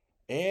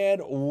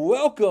And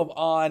welcome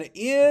on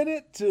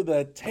in to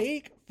the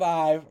Take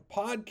 5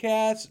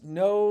 podcast.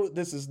 No,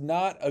 this is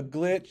not a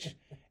glitch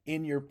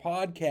in your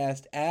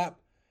podcast app.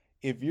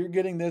 If you're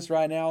getting this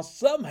right now,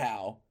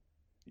 somehow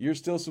you're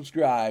still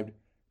subscribed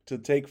to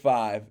Take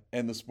 5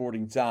 and the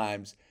Sporting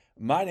Times.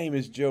 My name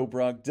is Joe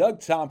Brunk.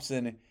 Doug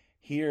Thompson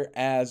here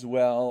as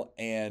well.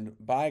 And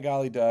by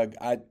golly, Doug,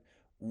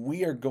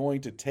 we are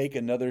going to take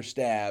another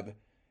stab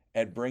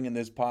at bringing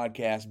this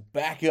podcast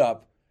back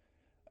up.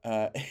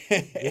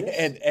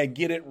 And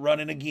get it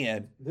running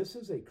again. This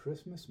is a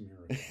Christmas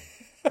miracle.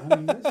 I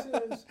mean, this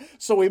is.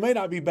 So we may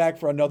not be back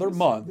for another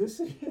month. This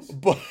is.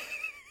 But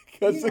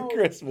because of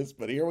Christmas.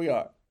 But here we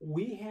are.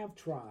 We have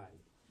tried.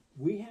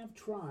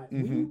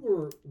 Mm-hmm.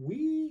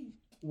 We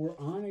were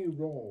on a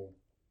roll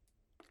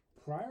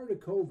prior to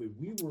COVID.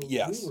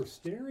 We were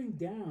staring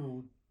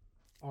down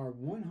our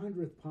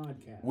 100th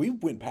podcast. We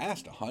went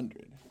past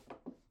 100.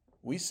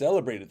 We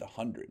celebrated the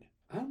 100.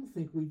 I don't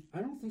think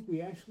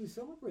we actually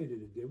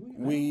celebrated it, did we?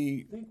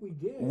 We don't think we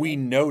did. We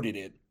noted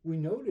it. We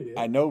noted it.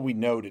 I know we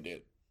noted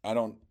it. I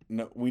don't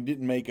know. We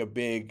didn't make a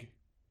big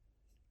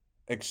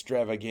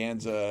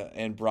extravaganza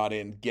and brought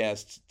in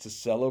guests to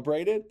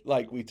celebrate it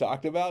like we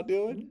talked about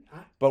doing.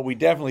 But we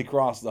definitely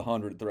crossed the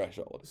 100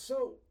 threshold.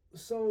 So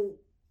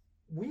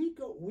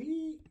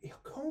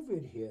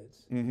COVID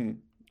hits. Mm-hmm.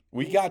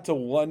 We got to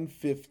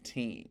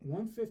 115.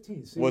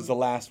 115 was the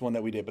last one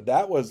that we did, but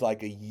that was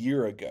like a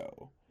year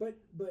ago. But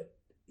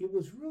it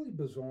was really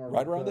bizarre.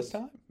 Right around this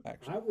time,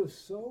 actually. I was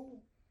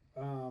so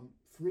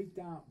freaked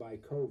out by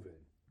COVID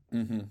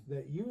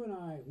that you and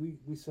I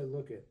we said,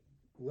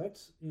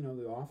 let's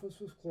the office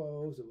was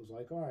closed. It was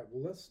like, all right,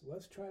 well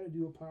let's try to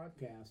do a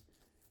podcast.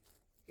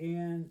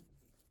 And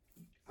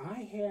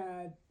I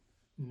had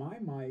my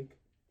mic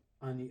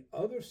on the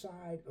other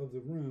side of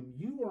the room.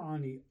 You were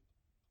on the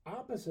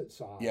opposite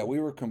side. Yeah, we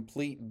were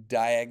complete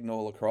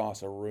diagonal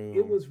across a room.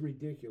 It was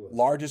ridiculous.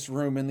 Largest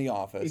room in the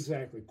office.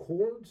 Exactly.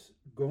 Cords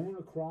going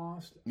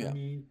across. Yeah. I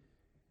mean,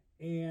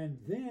 and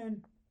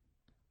then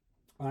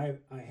I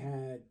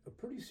had a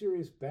pretty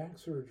serious back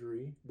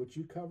surgery, which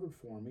you covered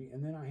for me,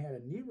 and then I had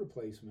a knee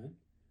replacement.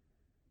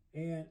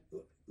 And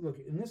look,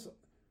 in this,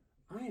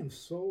 I am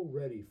so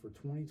ready for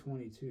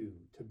 2022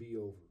 to be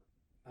over.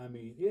 I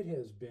mean, it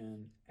has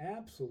been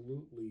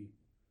absolutely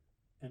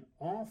an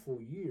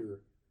awful year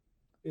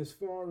as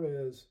far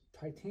as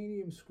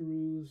titanium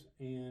screws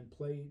and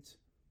plates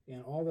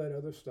and all that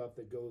other stuff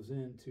that goes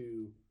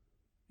into,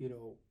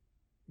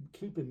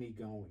 keeping me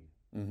going.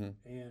 Mm-hmm.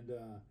 And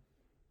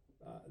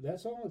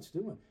that's all it's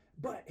doing.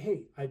 But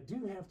hey, I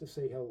do have to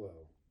say hello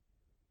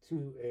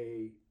to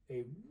a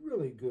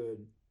really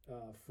good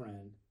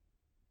friend,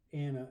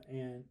 and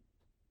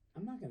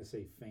I'm not going to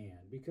say fan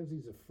because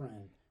he's a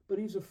friend, but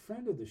he's a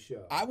friend of the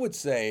show. I would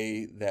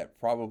say that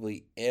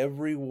probably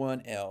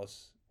everyone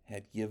else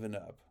had given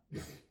up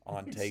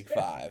on Take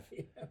 5,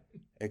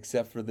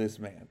 except for this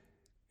man.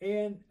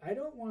 And I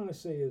don't want to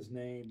say his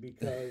name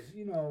because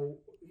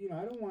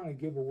I don't want to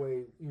give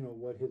away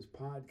what his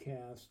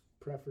podcast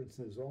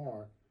preferences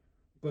are,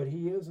 but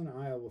he is an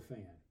Iowa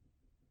fan.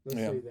 Let's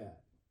say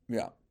that.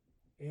 Yeah.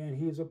 And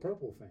he is a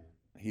Purple fan.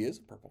 He is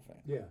a Purple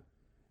fan. Yeah.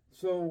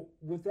 So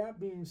with that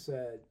being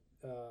said,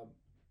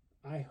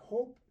 I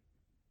hope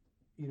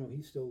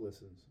he still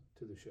listens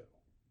to the show.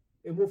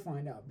 And we'll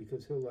find out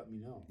because he'll let me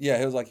know. Yeah,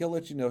 he was like, he'll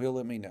let you know, he'll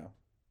let me know.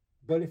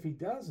 But if he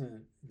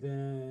doesn't,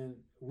 then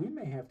we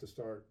may have to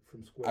start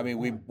from square one. I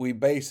mean, we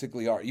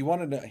basically are. You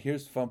want to know,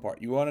 here's the fun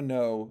part. You want to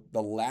know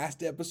the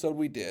last episode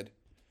we did.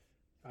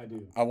 I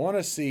do. I want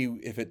to see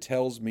if it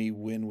tells me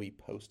when we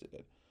posted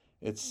it.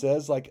 It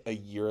says like a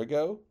year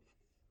ago.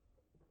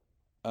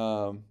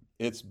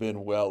 It's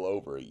been well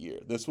over a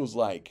year. This was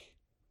like...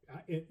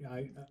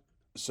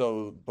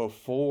 So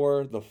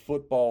before the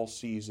football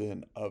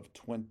season of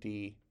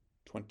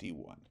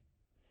 2021,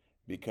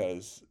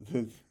 because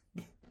the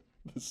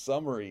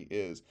summary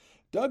is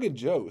Doug and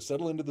Joe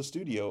settle into the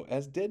studio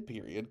as dead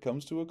period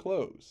comes to a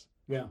close.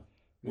 Yeah.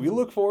 We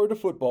look forward to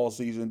football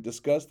season,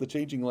 discuss the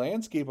changing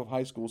landscape of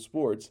high school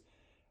sports,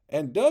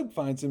 and Doug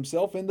finds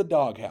himself in the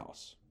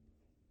doghouse.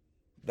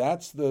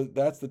 That's the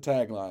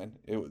tagline.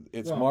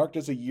 It's marked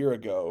as a year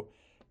ago.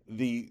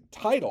 The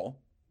title,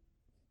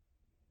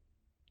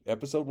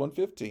 episode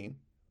 115,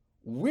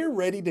 we're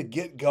ready to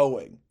get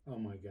going. Oh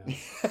my God.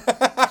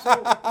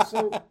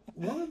 so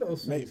one of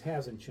those things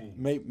hasn't changed.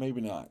 Maybe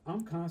not.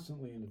 I'm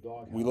constantly in the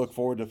doghouse. We look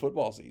forward to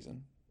football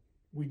season.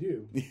 We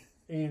do.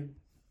 And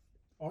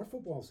our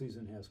football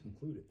season has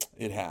concluded.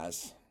 It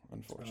has,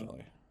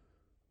 unfortunately.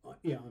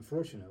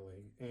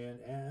 Unfortunately. And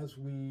as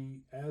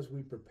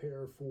we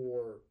prepare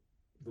for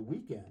the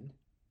weekend,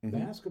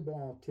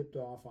 basketball tipped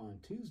off on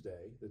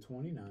Tuesday, the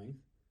 29th.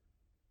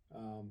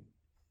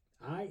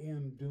 I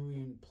am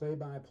doing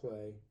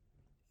play-by-play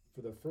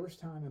for the first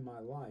time in my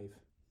life.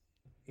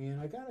 And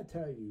I got to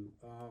tell you,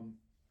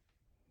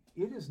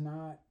 it is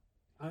not,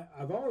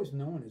 I've always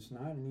known it's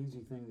not an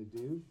easy thing to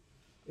do.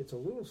 It's a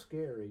little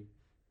scary,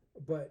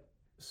 but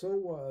so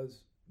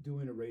was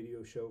doing a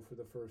radio show for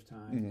the first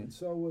time, and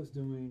so was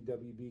doing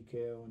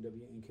WBKO and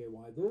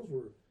WNKY. Those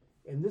were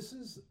And this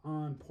is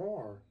on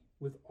par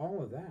with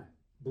all of that.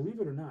 Believe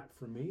it or not,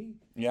 for me,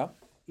 Yeah.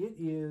 it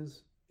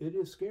is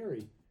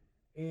scary.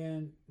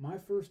 And my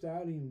first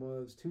outing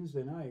was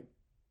Tuesday night,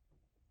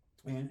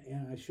 and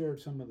I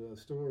shared some of the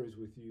stories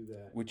with you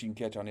that Which you can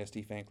catch on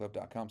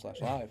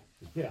stfanclub.com/live.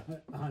 yeah,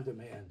 on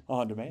demand.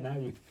 On demand. Now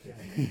you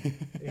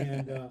can.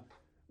 And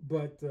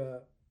but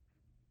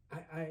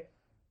I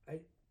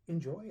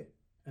enjoy it.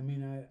 I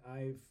mean,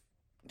 I've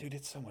Dude,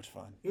 it's so much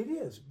fun. it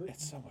is, but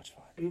It's so much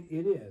fun.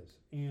 it is,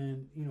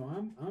 and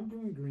I'm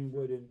doing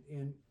Greenwood,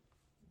 and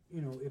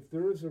if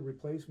there is a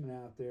replacement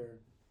out there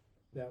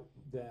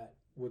that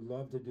would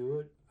love to do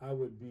it, I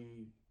would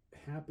be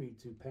happy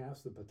to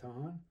pass the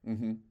baton.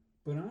 Mm-hmm.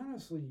 But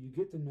honestly, you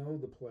get to know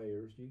the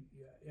players.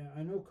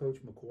 I know Coach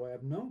McCoy.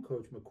 I've known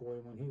Coach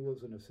McCoy when he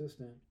was an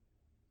assistant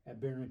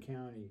at Barron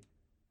County.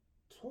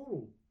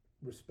 Total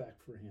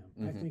respect for him.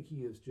 I think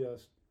he is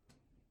just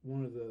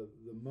one of the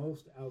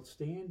most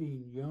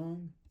outstanding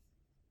young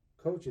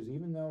coaches,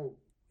 even though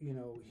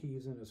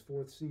he's in his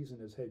 4th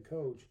season as head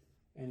coach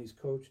and he's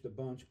coached a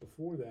bunch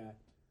before that.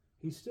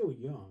 He's still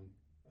young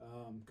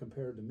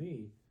compared to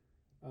me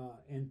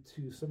and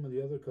to some of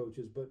the other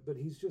coaches, but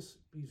he's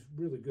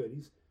really good.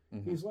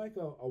 He's like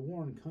a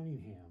Warren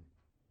Cunningham.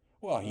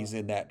 Well, he's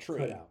in that tree.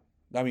 Cut out.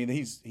 I mean,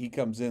 he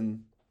comes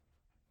in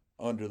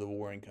under the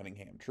Warren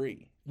Cunningham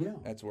tree. Yeah,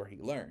 That's where he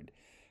learned,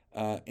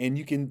 and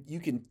you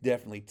can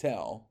definitely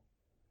tell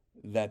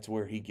that's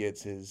where he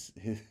gets his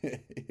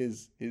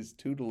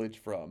tutelage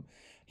from.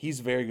 He's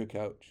a very good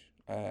coach,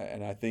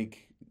 and I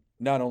think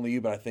not only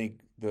you, but I think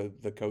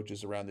the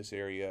coaches around this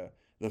area,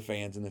 the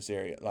fans in this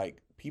area,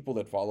 like people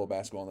that follow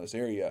basketball in this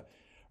area,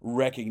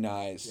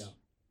 recognize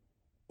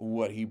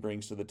what he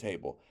brings to the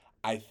table.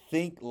 I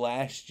think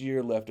last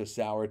year left a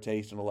sour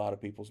taste in a lot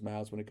of people's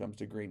mouths when it comes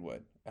to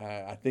Greenwood.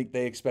 I think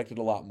they expected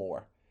a lot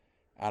more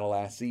out of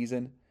last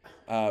season.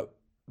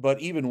 But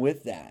even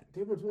with that,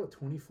 they were 24-5,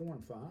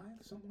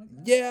 something like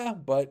that. Yeah,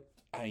 but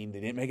I mean, they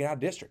didn't make it out of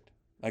district.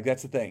 Like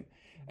that's the thing.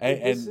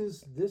 This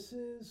is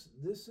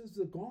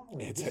the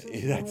gauntlet. That's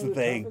one the of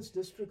thing. Toughest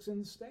districts in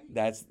the state.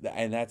 That's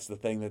the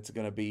thing that's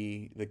going to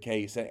be the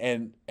case,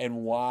 and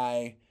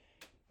why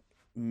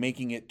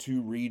making it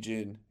to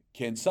region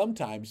can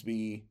sometimes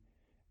be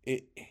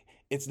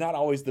it's not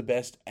always the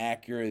best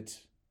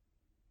accurate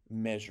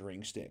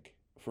measuring stick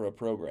for a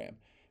program,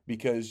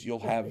 because you'll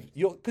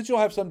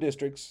have some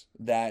districts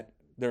that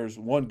there's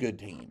one good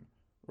team,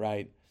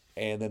 right?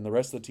 And then the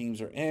rest of the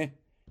teams are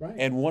Right.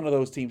 and one of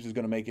those teams is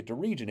going to make it to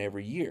region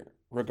every year,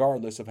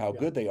 regardless of how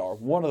good they are.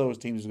 One of those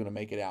teams is going to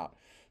make it out.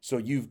 So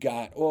you've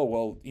got,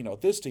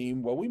 this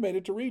team, we made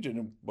it to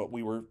region, but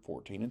we were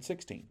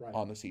 14-16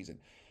 on the season.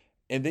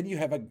 And then you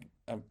have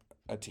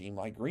a team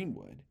like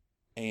Greenwood,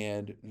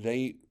 and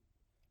they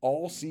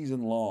all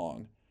season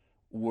long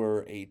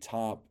were a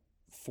top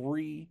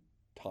 3,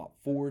 top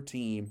 4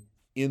 team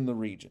in the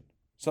region.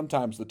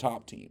 Sometimes the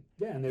top team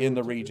in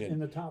the region. In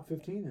the top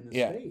 15 in the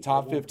state. Yeah,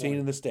 top 15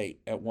 in the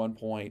state at one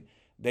point.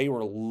 They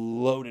were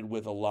loaded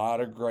with a lot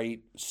of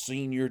great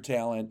senior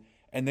talent,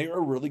 and they were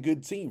a really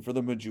good team for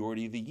the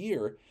majority of the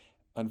year.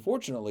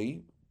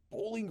 Unfortunately,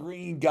 Bowling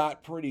Green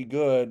got pretty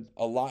good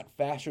a lot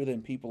faster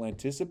than people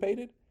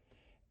anticipated.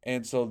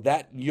 And so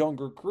that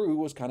younger crew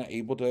was kind of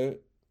able to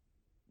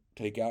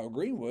take out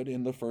Greenwood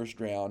in the first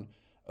round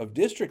of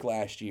district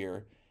last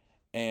year.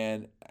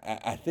 And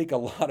I think a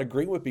lot of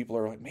Greenwood people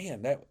are like,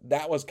 man,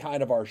 that was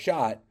kind of our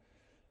shot,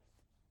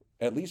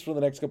 at least for the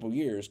next couple of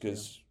years,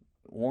 because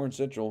Warren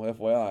Central,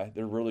 FYI,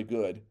 they're really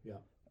good.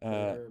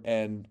 Yeah.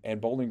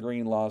 And Bowling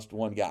Green lost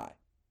one guy.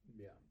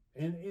 Yeah.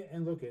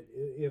 And look,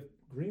 if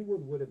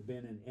Greenwood would have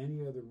been in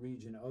any other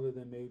region other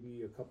than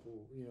maybe a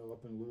couple,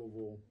 up in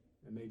Louisville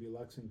and maybe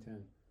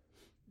Lexington,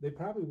 they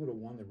probably would have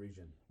won the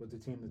region with the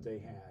team that they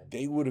had.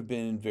 They would have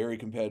been very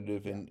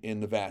competitive in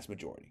the vast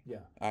majority. Yeah.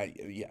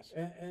 Yes.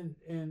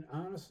 And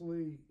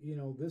honestly,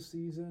 this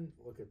season,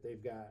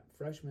 they've got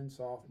freshmen,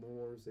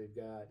 sophomores, they've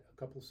got a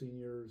couple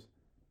seniors.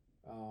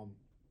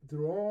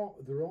 They're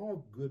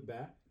all good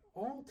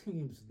all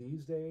teams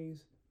these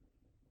days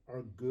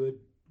are good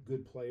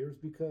players,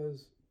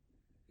 because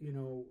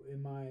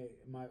in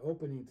my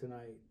opening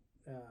tonight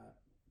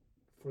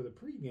for the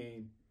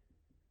pregame,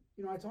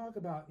 I talk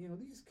about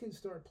these kids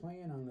start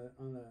playing on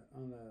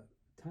the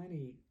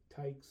tiny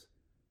tykes,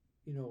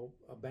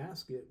 a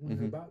basket when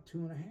they're about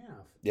 2.5.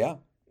 Yeah.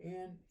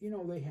 And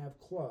they have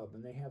club,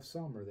 and they have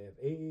summer, they have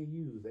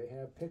AAU, they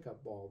have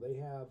pickup ball, they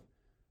have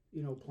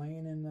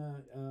playing in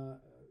the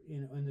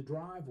in the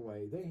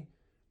driveway.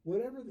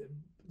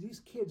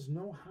 These kids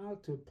know how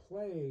to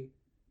play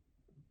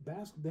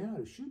basketball. They know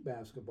how to shoot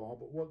basketball.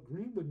 But what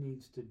Greenwood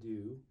needs to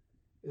do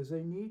is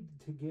they need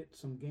to get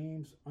some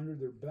games under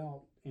their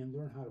belt and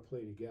learn how to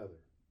play together,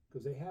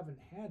 because they haven't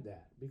had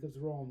that, because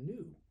they're all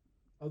new,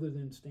 other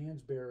than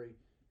Stansbury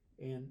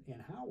and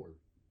Howard.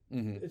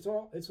 Mm-hmm. It's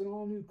an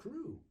all new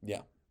crew.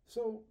 Yeah.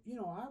 So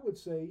I would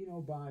say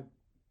by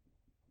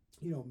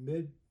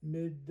mid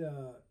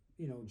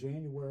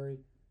January,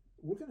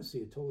 we're going to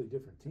see a totally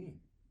different team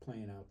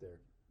playing out there.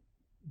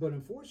 But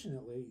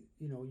unfortunately,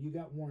 you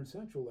got Warren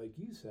Central, like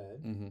you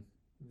said, Mm-hmm.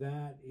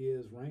 that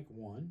is rank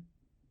 1.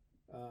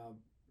 As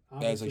they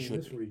Obviously should in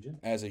this be. region.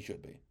 As they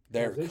should be.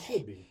 As they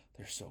should be.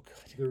 They're so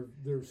good.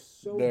 They're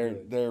so They're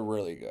good. they're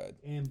really good.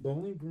 And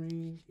Bowling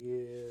Green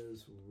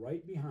is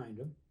right behind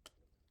them.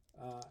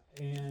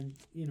 And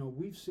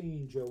we've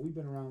seen, Joe, we've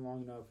been around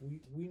long enough.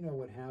 We know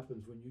what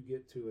happens when you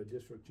get to a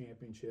district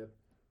championship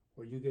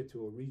or you get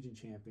to a region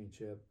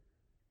championship,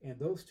 and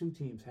those two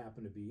teams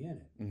happen to be in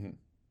it. Mm-hmm.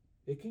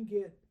 It can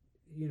get,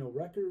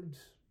 records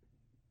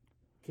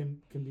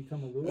can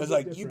become a little It's bit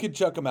like different. you could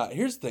chuck them out.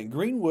 Here's the thing: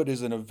 Greenwood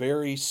is in a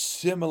very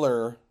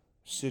similar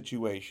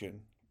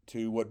situation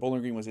to what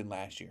Bowling Green was in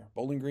last year.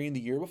 Bowling Green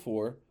the year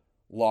before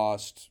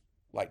lost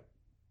like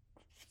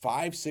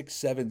 5, 6,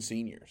 7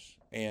 seniors,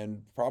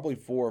 and probably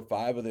 4 or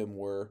 5 of them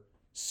were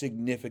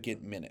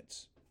significant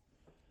minutes.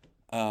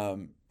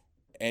 And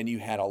you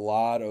had a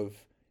lot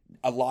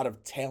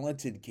of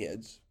talented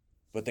kids,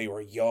 but they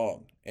were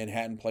young and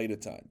hadn't played a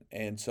ton.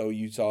 And so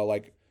you saw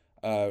like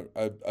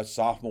a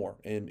sophomore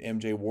in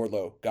MJ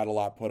Wardlow got a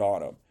lot put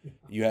on him.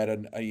 You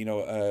had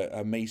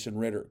a Mason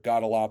Ritter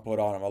got a lot put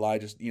on him.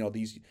 Elijah,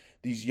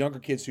 these younger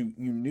kids who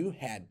you knew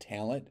had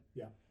talent.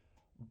 Yeah.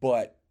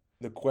 But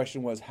the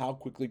question was, how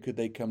quickly could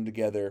they come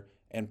together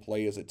and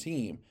play as a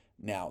team?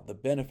 Now, the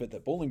benefit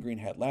that Bowling Green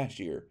had last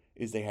year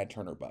is they had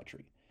Turner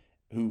Buttrey,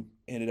 who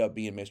ended up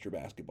being Mr.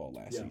 Basketball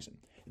last season.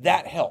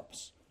 That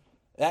helps.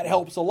 That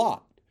helps a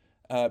lot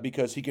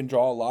because he can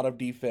draw a lot of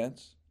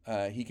defense.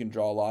 He can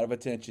draw a lot of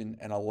attention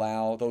and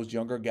allow those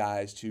younger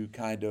guys to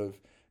kind of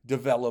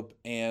develop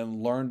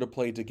and learn to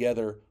play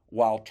together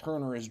while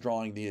Turner is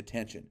drawing the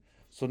attention.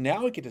 So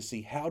now we get to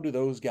see, how do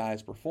those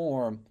guys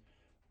perform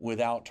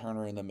without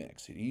Turner in the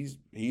mix?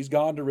 He's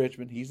gone to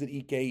Richmond. He's at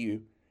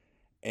EKU.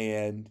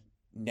 And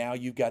now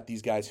you've got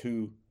these guys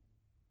who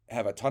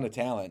have a ton of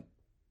talent.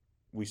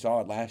 We saw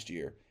it last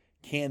year.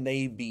 Can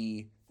they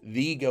be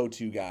the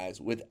go-to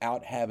guys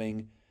without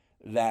having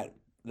that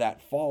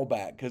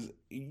fallback? Because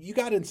you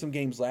got in some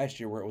games last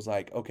year where it was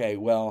like, okay,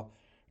 well,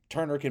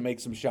 Turner can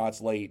make some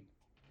shots late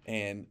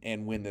and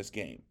win this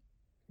game.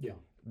 Yeah.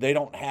 They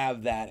don't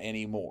have that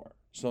anymore.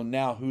 So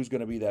now who's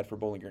going to be that for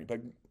Bowling Green?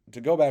 But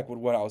to go back with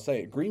what I was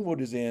saying,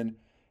 Greenwood is in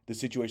the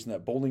situation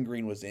that Bowling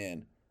Green was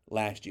in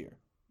last year.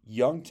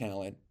 Young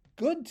talent,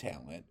 good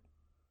talent,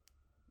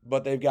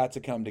 but they've got to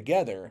come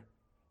together.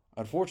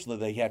 Unfortunately,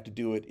 they have to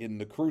do it in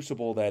the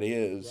crucible that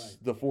is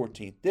the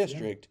 14th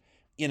district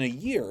in a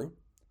year.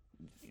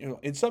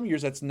 In some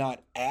years that's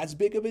not as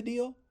big of a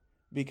deal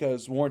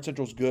because Warren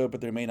Central's good, but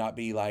they may not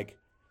be like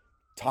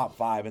top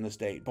 5 in the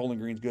state. Bowling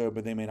Green's good,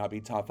 but they may not be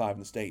top 5 in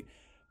the state.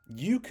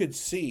 You could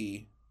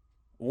see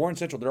Warren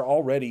Central, they're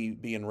already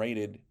being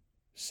rated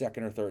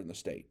 2nd or 3rd in the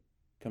state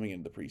coming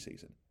into the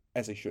preseason,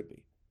 as they should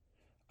be.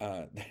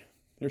 I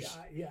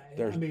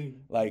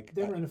mean, like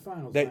they were in the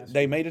finals.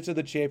 They made it to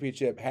the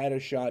championship, had a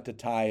shot to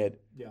tie it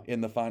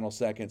in the final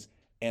seconds,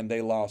 and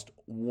they lost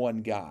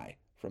one guy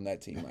from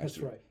that team last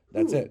year. Right.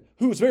 That's it.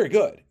 Who was very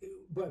good.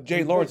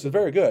 Jay Lawrence is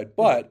very good,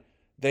 but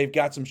they've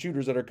got some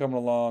shooters that are coming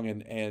along,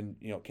 and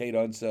Kate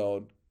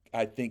Unseld,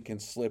 I think, can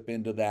slip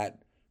into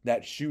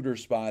that shooter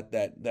spot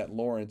that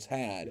Lawrence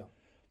had,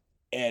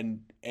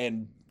 and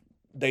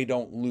they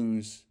don't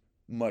lose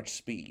much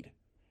speed.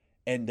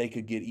 And they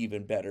could get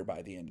even better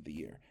by the end of the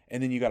year.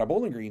 And then you got a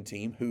Bowling Green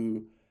team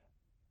who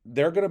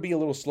they're going to be a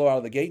little slow out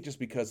of the gate just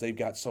because they've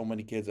got so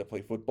many kids that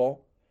play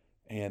football,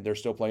 and they're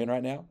still playing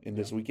right now in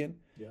this weekend.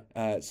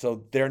 Yeah.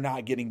 So they're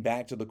not getting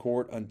back to the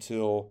court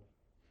until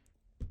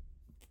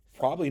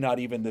probably not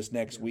even this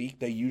next week.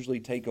 They usually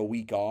take a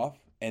week off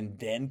and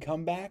then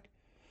come back.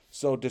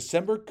 So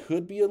December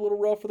could be a little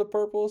rough for the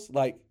Purples.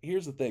 Like,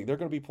 here's the thing. They're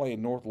going to be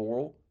playing North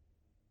Laurel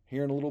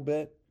here in a little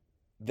bit.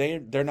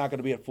 They're not going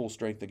to be at full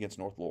strength against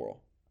North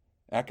Laurel.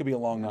 That could be a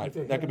long night.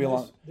 That could be a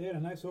long. They had a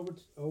nice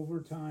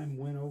overtime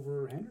win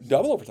over Henderson.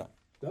 Double overtime.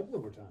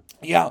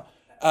 Yeah.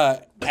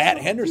 At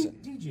Henderson.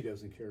 DG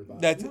doesn't care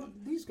about that.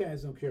 These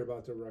guys don't care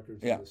about their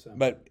records. Yeah,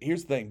 but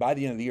here's the thing. By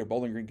the end of the year,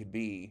 Bowling Green could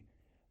be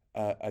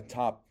a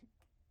top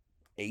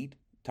 8,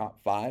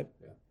 top 5.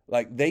 Yeah.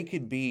 Like, they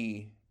could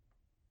be.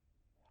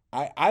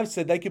 I've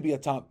said they could be a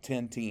top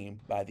 10 team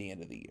by the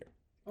end of the year.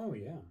 Oh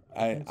yeah,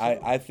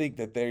 I think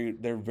that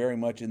they're very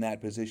much in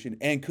that position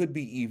and could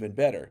be even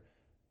better,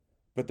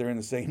 but they're in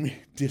the same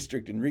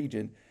district and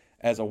region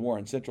as a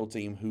Warren Central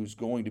team who's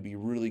going to be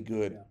really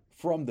good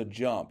from the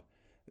jump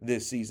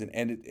this season,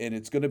 and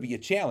it's going to be a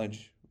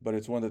challenge, but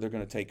it's one that they're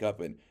going to take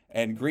up.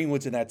 And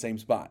Greenwood's in that same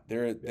spot.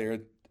 They're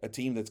a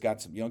team that's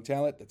got some young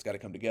talent that's got to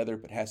come together,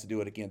 but has to do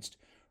it against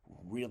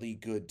really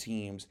good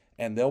teams,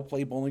 and they'll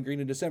play Bowling Green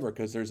in December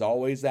because there's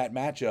always that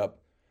matchup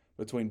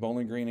between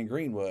Bowling Green and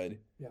Greenwood.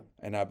 Yeah.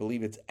 And I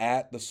believe it's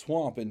at the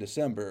Swamp in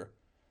December.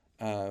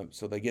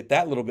 So they get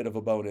that little bit of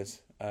a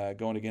bonus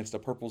going against a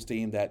Purples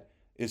team that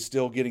is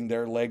still getting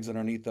their legs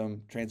underneath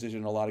them,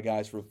 transitioning a lot of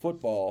guys from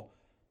football,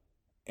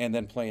 and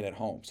then playing at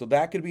home. So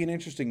that could be an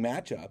interesting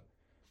matchup.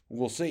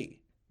 We'll see.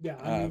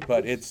 Yeah,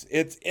 but it's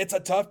a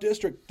tough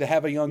district to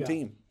have a young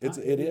team. It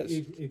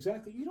is.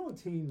 Exactly. A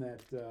team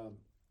that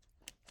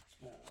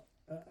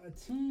a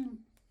team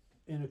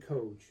and a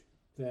coach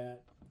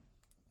that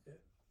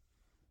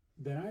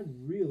I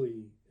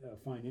really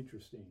find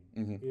interesting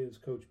is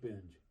Coach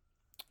Binge.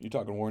 You're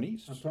talking Warren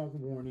East? I'm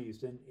talking Warren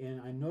East,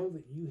 and I know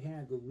that you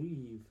had to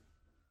leave.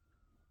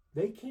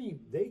 They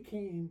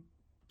came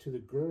to the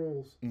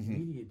girls'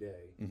 media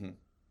day,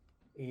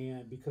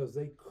 and because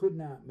they could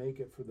not make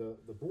it for the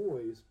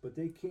boys, but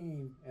they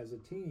came as a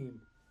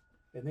team,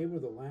 and they were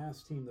the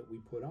last team that we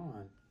put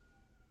on.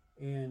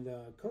 And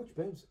Coach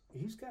Binge,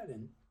 he's got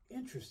an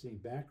interesting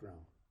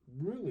background,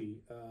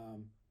 really.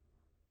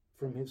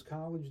 From his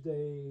college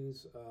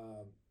days,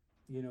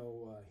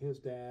 his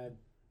dad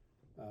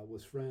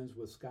was friends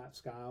with Scott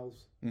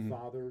Skiles'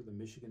 father, the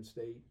Michigan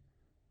State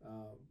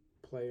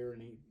player,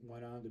 and he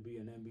went on to be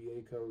an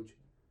NBA coach.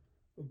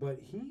 But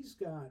he's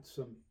got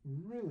some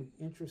really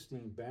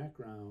interesting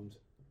backgrounds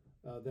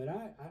that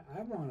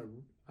I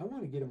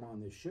want to get him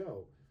on this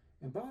show.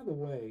 And by the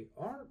way,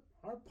 our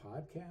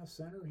podcast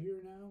center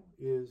here now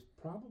is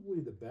probably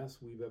the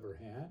best we've ever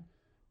had,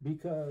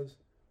 because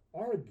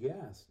our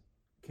guests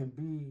can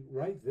be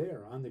right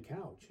there on the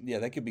couch. Yeah,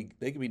 they could be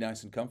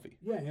nice and comfy.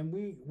 Yeah, and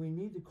we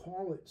need to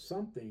call it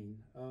something.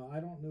 I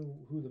don't know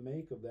who to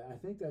make of that. I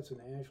think that's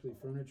an Ashley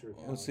Furniture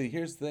couch. Well, see,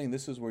 here's the thing.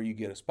 This is where you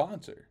get a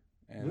sponsor,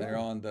 and they're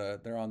on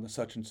the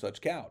such and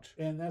such couch.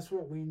 And that's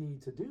what we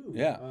need to do.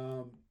 Yeah.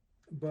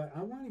 But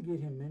I want to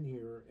get him in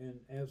here, and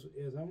as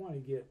I want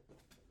to get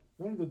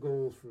one of the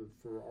goals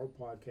for our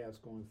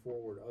podcast going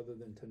forward, other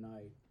than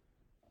tonight,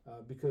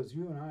 because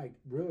you and I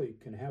really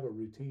can have a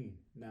routine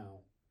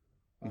now.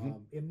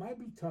 It might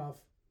be tough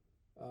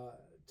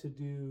to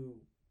do,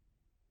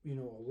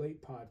 a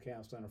late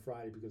podcast on a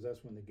Friday, because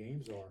that's when the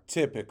games are.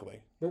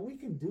 Typically. But we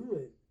can do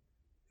it.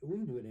 We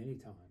can do it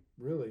anytime,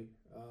 really.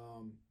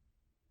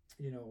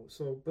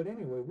 But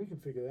anyway, we can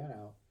figure that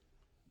out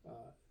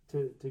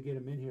to get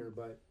him in here.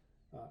 But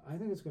I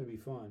think it's going to be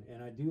fun,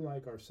 and I do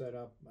like our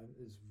setup.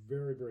 It's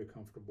very, very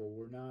comfortable.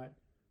 We're not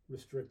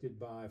restricted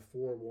by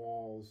four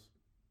walls,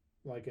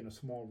 like in a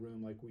small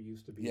room like we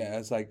used to be. Yeah,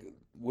 it's like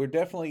we're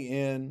definitely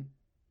in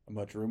a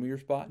much roomier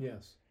spot.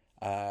 Yes.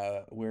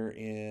 We're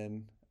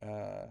in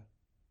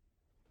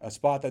a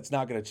spot that's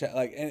not going to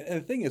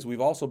and the thing is,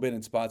 we've also been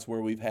in spots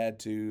where we've had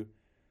to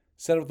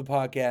set up the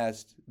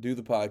podcast, do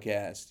the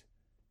podcast,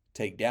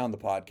 take down the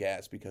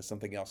podcast because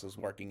something else is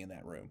working in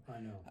that room. I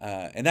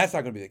know. And that's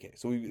not going to be the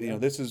case. So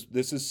this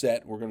is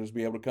set. We're going to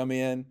be able to come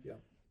in,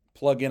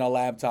 plug in a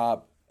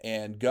laptop,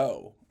 and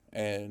go,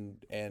 and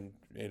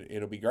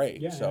it'll be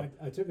great. Yeah. So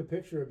I took a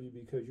picture of you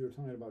because you were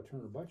talking about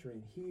Turner Butchery,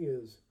 and he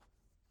is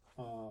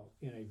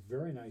in a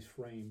very nice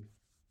framed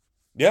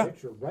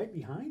picture right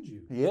behind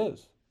you. He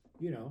is.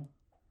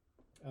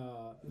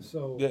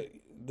 So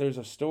there's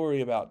a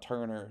story about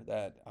Turner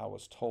that I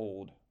was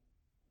told.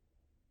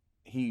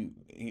 He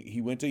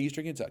went to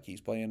Eastern Kentucky.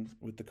 He's playing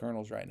with the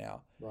Colonels right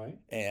now. Right.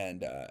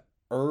 And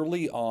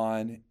early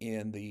on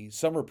in the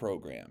summer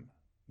program,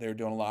 they're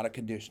doing a lot of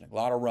conditioning, a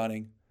lot of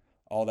running,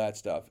 all that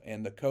stuff.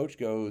 And the coach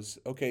goes,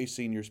 "Okay,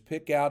 seniors,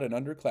 pick out an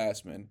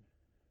underclassman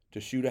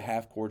to shoot a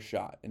half-court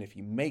shot. And if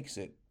he makes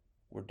it,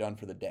 we're done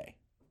for the day."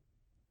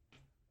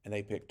 And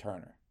they picked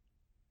Turner.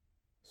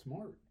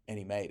 Smart. And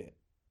he made it.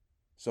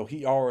 So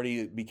he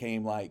already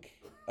became like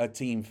a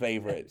team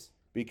favorite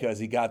because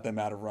he got them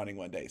out of running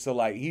one day. So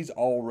like he's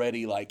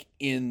already like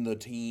in the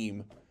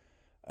team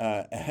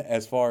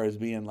as far as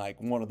being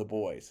like one of the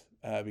boys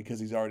because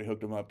he's already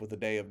hooked them up with a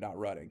day of not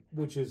running.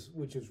 Which is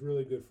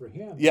really good for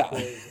him. Yeah.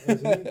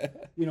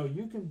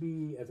 You can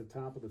be at the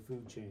top of the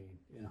food chain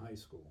in high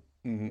school.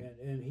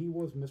 Mm-hmm. And he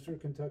was Mr.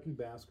 Kentucky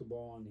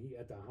basketball, and he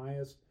at the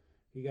highest,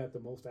 he got the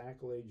most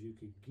accolades you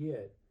could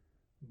get.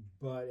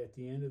 But at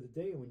the end of the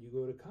day, when you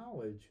go to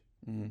college,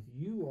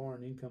 you are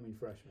an incoming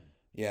freshman.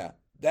 Yeah,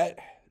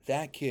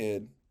 that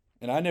kid,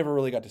 and I never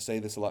really got to say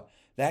this a lot.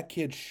 That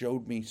kid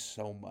showed me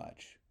so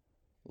much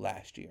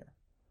last year.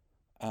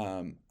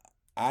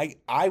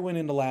 I went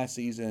into last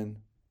season,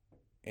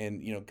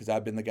 and because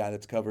I've been the guy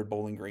that's covered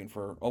Bowling Green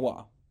for a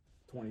while.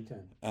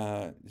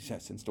 2010.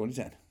 Since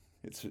 2010,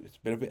 it's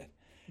been a bit.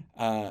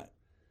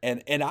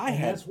 And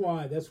that's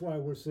why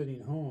we're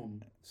sitting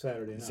home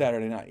Saturday night.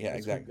 Saturday night, yeah, Let's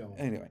exactly. keep going.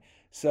 Anyway,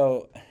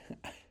 so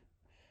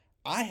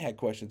I had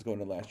questions going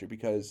into last year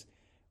because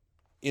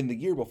in the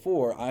year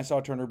before, I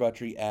saw Turner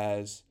Butchery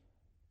as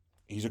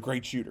he's a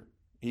great shooter.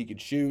 He can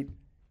shoot.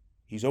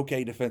 He's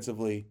okay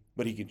defensively,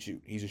 but he can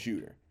shoot. He's a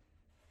shooter.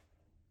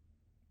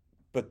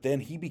 But then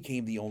he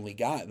became the only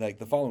guy. Like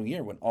the following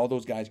year, when all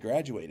those guys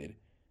graduated,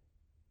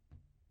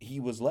 he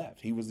was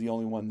left. He was the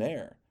only one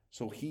there.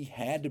 So he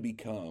had to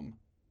become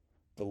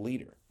the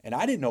leader. And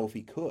I didn't know if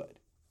he could,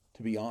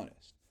 to be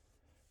honest.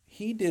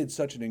 He did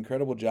such an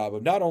incredible job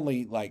of not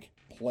only like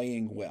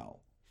playing well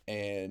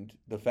and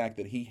the fact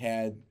that he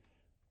had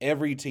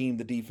every team,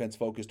 the defense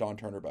focused on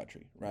Turner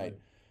Butchery, right?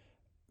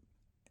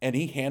 And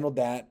he handled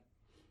that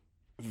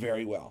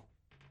very well.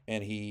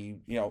 And he,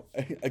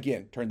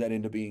 again, turned that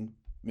into being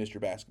Mr.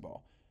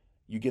 Basketball.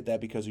 You get that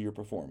because of your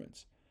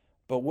performance.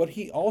 But what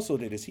he also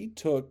did is he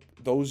took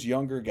those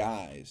younger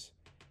guys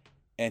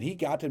And he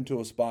got them to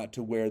a spot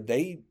to where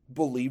they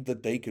believed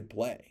that they could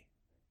play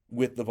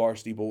with the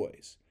varsity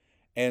boys.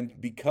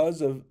 And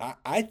because of,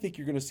 I think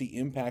you're going to see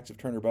impacts of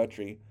Turner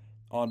Buttrey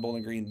on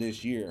Bowling Green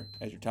this year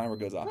as your timer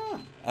goes off.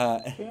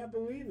 Can't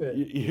believe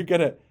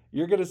it.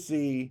 You're gonna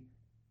see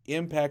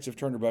impacts of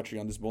Turner Buttrey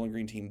on this Bowling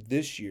Green team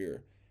this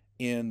year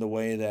in the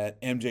way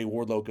that MJ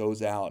Wardlow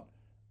goes out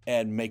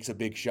and makes a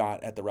big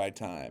shot at the right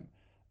time.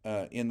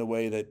 In the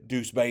way that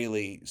Deuce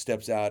Bailey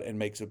steps out and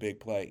makes a big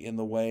play, in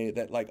the way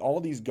that like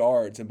all these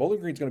guards, and Bowling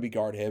Green's going to be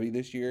guard heavy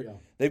this year. Yeah.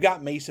 They've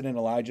got Mason and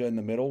Elijah in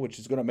the middle, which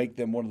is going to make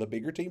them one of the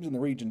bigger teams in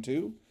the region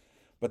too.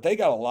 But they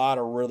got a lot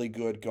of really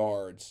good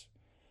guards.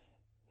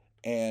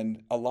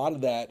 And a lot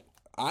of that,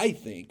 I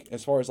think,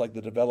 as far as like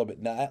the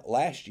development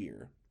last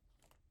year,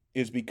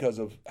 is because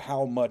of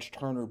how much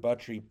Turner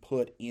Buttrey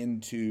put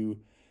into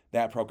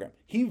that program.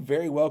 He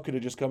very well could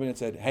have just come in and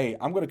said, hey,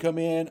 I'm going to come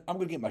in, I'm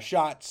going to get my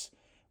shots.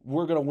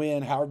 We're going to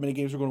win however many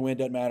games we're going to win,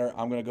 doesn't matter.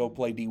 I'm going to go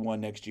play D1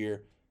 next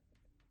year.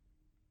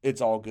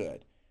 It's all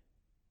good.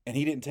 And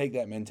he didn't take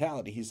that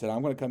mentality. He said,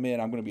 I'm going to come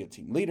in, I'm going to be a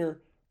team leader.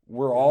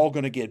 We're all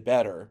going to get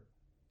better,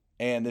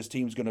 and this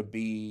team's going to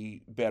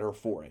be better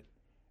for it.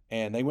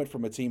 And they went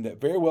from a team that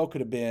very well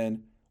could have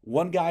been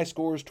one guy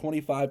scores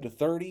 25 to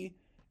 30,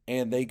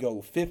 and they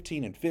go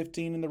 15-15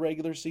 in the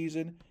regular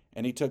season,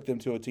 and he took them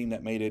to a team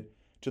that made it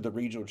to the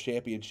regional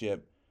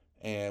championship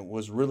and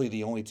was really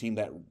the only team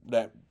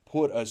that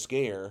put a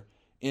scare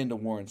into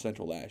Warren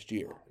Central last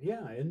year.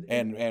 Yeah,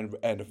 and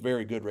a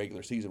very good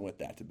regular season with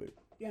that to boot.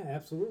 Yeah,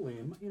 absolutely.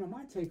 And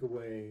my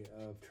takeaway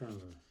of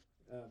Turner,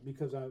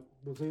 because I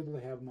was able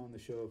to have him on the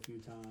show a few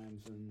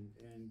times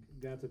and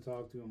got to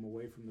talk to him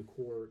away from the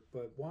court,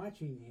 but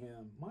watching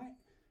him,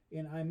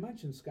 and I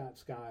mentioned Scott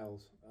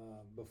Skiles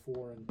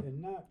before, and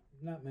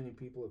not many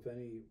people, if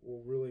any,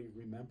 will really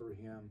remember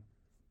him,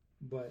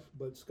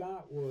 but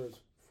Scott was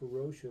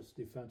ferocious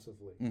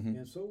defensively,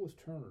 and so was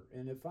Turner.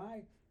 And if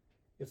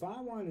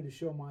I wanted to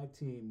show my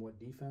team what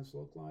defense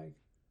looked like,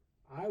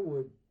 I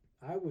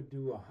would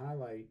do a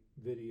highlight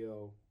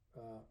video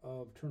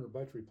of Turner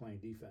Buttrey playing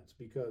defense,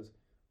 because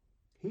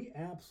he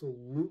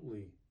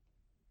absolutely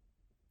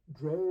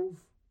drove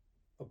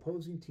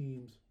opposing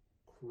teams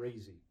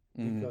crazy,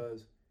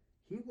 because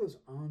he was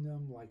on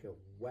them like a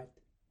wet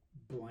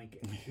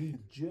blanket. He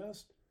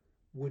just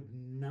would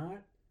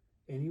not,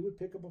 and he would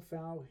pick up a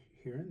foul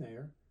here and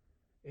there,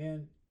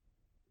 and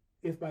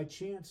if by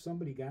chance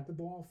somebody got the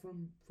ball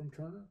from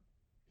Turner,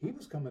 he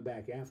was coming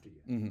back after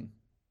you.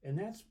 And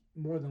that's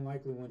more than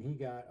likely when he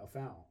got a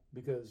foul,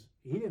 because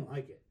he didn't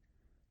like it.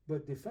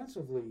 But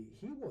defensively,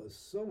 he was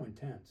so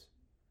intense.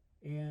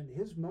 And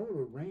his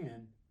motor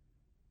ran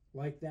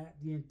like that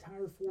the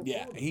entire fourth quarter.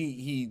 Yeah,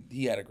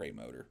 he had a great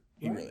motor.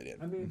 He right? really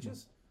did. I mean,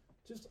 just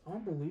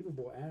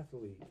unbelievable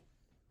athlete.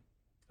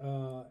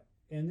 And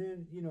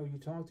then, you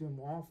talk to him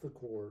off the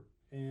court,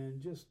 and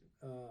just,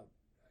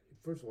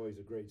 first of all, he's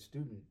a great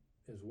student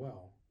as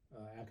well,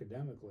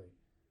 academically.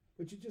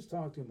 But you just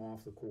talk to him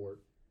off the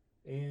court,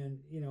 and,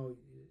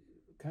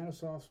 kind of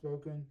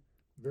soft-spoken,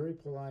 very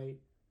polite,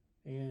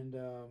 and,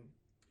 a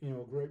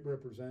great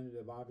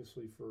representative,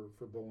 obviously,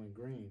 for Bowling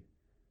Green.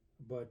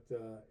 But,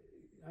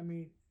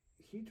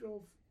 he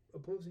drove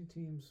opposing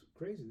teams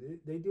crazy.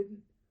 They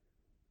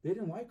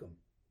didn't like him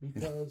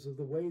because of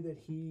the way that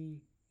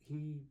he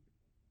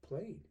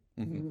played.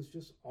 He was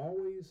just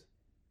always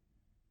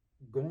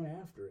going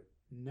after it.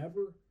 He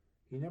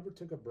never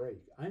took a break.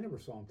 I never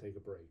saw him take a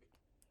break.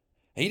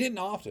 He didn't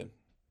often.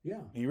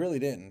 Yeah, he really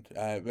didn't.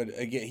 But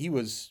again, he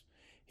was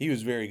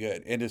very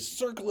good. And to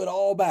circle it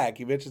all back,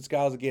 you mentioned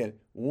Skiles again.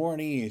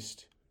 Warren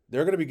East,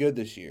 they're going to be good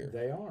this year.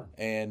 They are,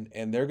 and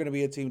they're going to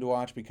be a team to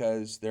watch,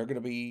 because they're going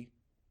to be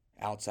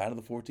outside of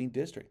the 14th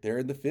district. They're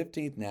in the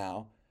 15th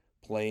now,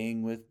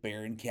 playing with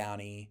Barron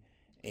County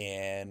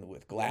and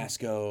with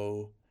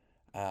Glasgow,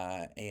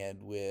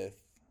 and with,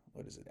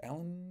 what is it,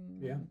 Allen?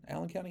 Yeah.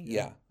 Allen County?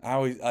 Yeah. I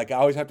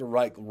always have to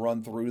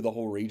run through the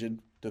whole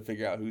region to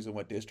figure out who's in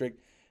what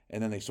district.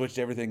 And then they switched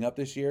everything up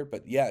this year.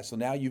 But yeah, so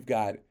now you've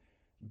got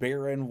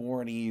Barron,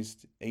 Warren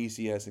East,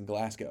 ACS, and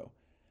Glasgow.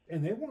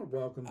 And they weren't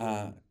welcomed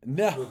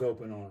no. with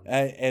open arms.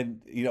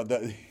 And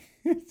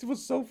it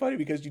was so funny,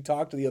 because you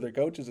talk to the other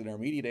coaches in our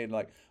media day and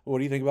like, well, what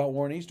do you think about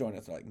Warren East joining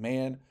us? They're like,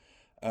 man,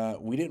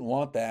 we didn't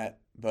want that,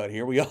 but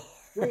here we are.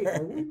 Wait,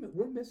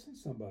 we're missing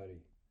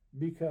somebody.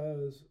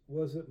 Because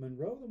was it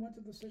Monroe that went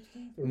to the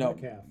 16th or no,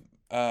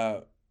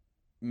 Metcalf?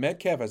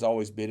 Metcalf has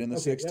always been in the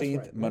 16th.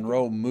 Right.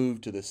 Monroe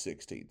moved to the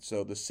 16th.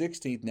 So the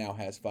 16th now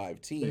has 5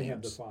 teams. They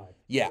have the 5.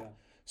 Yeah.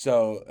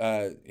 So,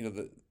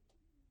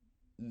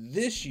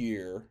 this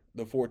year,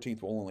 the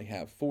 14th will only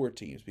have 4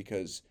 teams,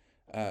 because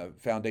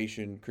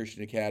Foundation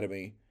Christian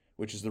Academy,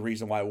 which is the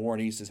reason why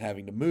Warren East is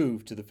having to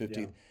move to the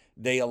 15th,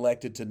 they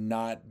elected to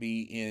not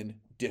be in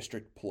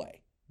district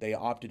play. They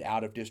opted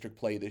out of district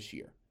play this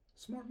year.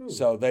 Smart move.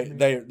 So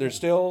they're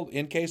still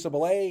in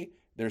KAA.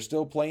 They're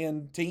still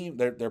playing team.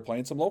 They're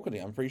playing some local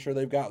team. I'm pretty sure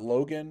they've got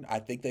Logan. I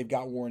think they've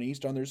got Warren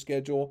East on their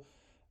schedule,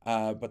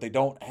 but they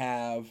don't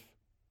have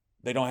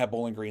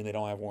Bowling Green. They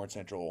don't have Warren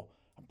Central.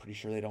 I'm pretty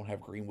sure they don't have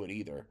Greenwood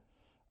either.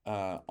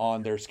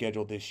 on their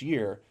schedule this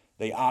year.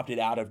 They opted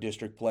out of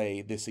district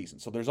play this season.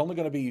 So there's only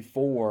going to be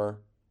 4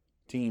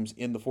 teams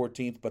in the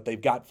 14th, but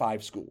they've got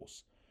 5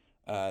 schools.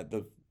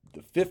 The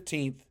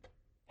 15th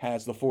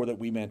has the 4 that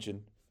we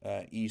mentioned,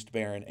 East,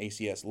 Barron,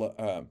 ACS.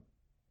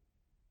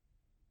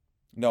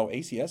 No,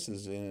 ACS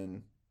is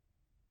in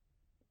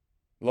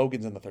 –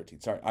 Logan's in the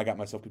 13th. Sorry, I got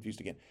myself confused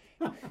again.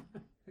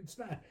 It's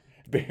not.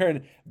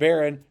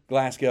 Barron,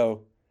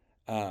 Glasgow,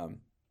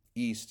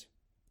 East,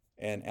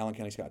 and Allen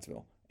County,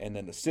 Scottsville. And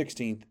then the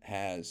 16th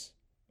has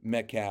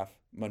Metcalf,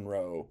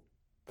 Monroe,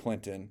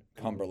 Clinton,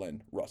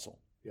 Cumberland, Russell.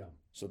 Yeah.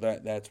 So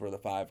that's where the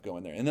 5 go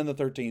in there. And then the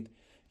 13th,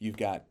 you've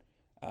got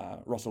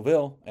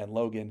Russellville and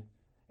Logan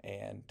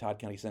and Todd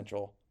County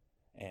Central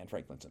and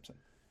Franklin Simpson.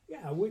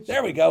 Yeah,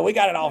 there we go. We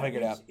got it all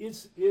figured out.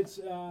 It's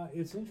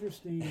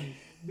interesting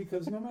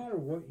because no matter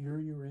what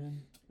year you're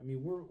in, I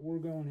mean, we're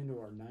going into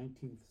our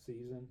 19th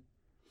season.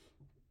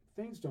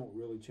 Things don't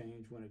really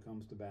change when it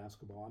comes to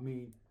basketball. I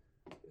mean,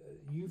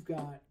 you've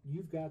got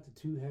the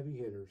 2 heavy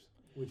hitters,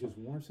 which is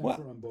Warren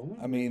Central and Bowling.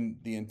 I mean,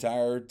 the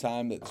entire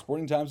time that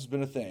Sporting Times has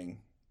been a thing,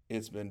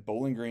 it's been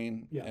Bowling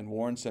Green and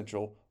Warren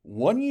Central.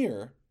 1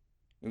 year,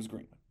 it was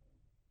Greenwood.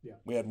 Yeah.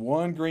 We had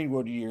 1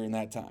 Greenwood year in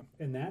that time.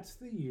 And that's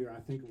the year, I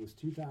think it was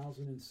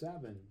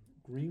 2007,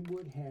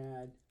 Greenwood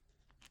had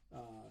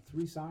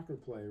 3 soccer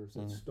players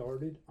that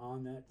started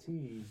on that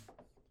team.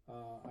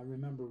 I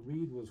remember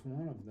Reed was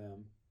one of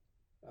them.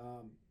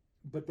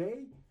 But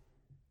they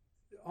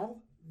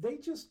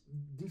just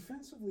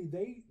defensively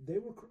they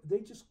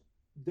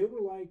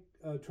were like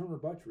Turner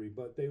Butchery,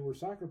 but they were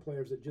soccer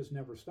players that just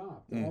never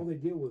stopped. All they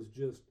did was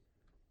just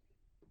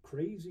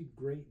crazy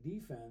great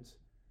defense.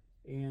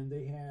 And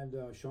they had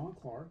Sean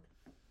Clark,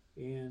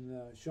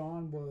 and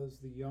Sean was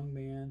the young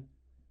man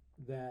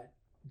that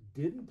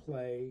didn't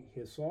play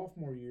his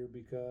sophomore year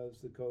because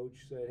the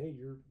coach said, "Hey,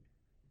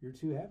 you're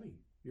too heavy,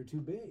 you're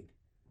too big,"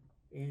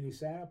 and he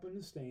sat up in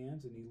the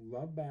stands and he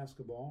loved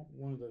basketball.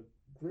 One of the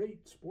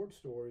great sports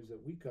stories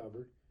that we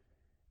covered.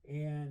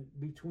 And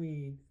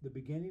between the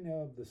beginning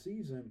of the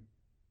season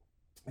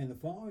and the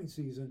following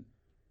season,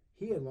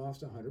 he had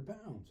lost 100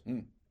 pounds,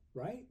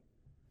 right?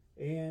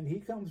 And he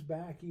comes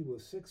back. He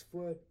was 6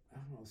 foot, I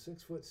don't know,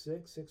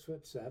 6'6",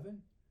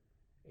 6'7",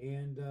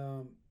 and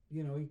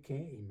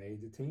he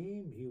made the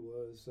team. He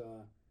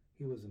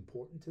was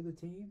important to the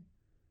team.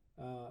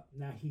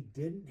 Now he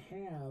didn't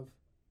have,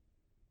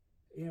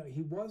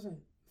 he wasn't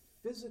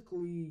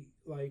physically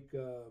like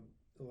a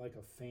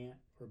Fant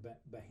or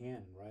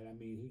Behan, right? I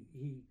mean,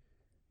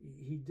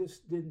 he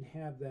just didn't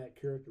have that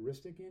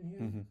characteristic in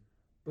him,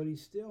 but he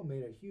still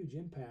made a huge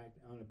impact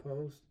on the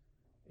post,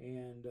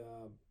 and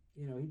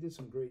he did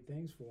some great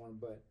things for him.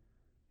 But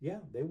yeah,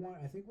 they won.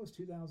 I think it was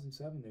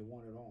 2007. They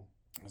won it all.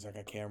 I was like,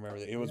 I can't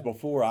remember. It was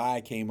before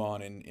I came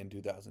on in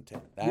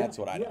 2010. That's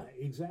what I know.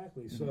 Yeah,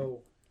 exactly.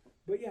 So,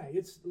 but yeah,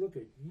 look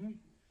at you.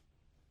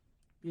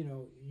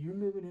 You're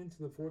moving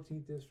into the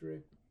 14th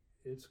district.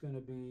 It's gonna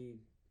be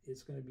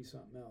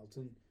something else.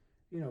 And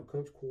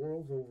Coach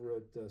Quarles over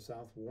at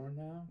South Warren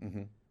now.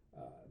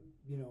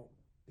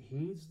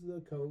 He's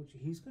the coach.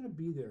 He's gonna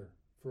be there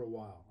for a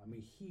while. I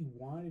mean, he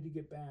wanted to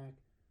get back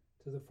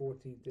to the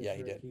 14th district. Yeah,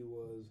 he did. He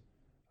was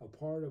a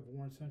part of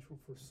Warren Central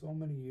for so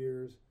many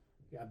years.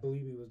 I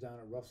believe he was down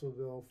at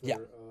Russellville for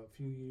a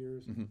few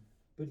years.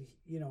 But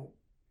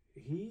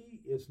he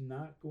is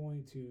not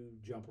going to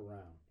jump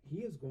around.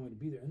 He is going to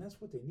be there, and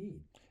that's what they need.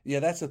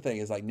 Yeah, that's the thing.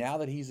 Is like now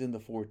that he's in the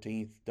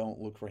 14th,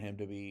 don't look for him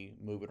to be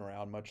moving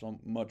around much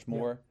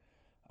more.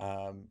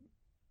 Yeah.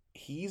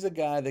 He's a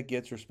guy that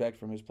gets respect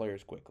from his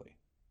players quickly.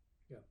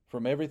 Yeah.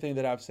 From everything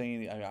that I've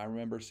seen, I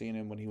remember seeing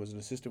him when he was an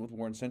assistant with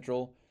Warren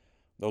Central.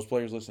 Those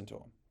players listened to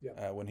him.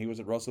 Yeah. When he was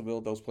at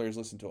Russellville, those players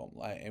listened to him.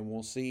 And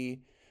we'll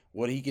see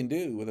what he can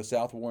do with a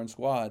South Warren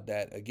squad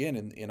that, again,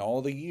 in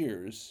all the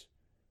years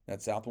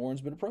that South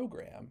Warren's been a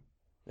program,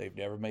 they've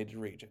never made the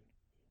region.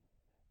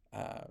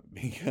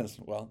 Because,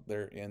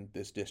 they're in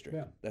this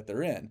district that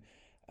they're in.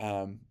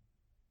 And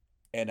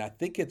I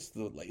think it's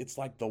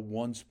like the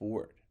one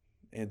sport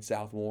in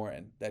South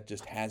Warren that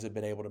just hasn't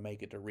been able to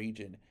make it to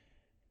region.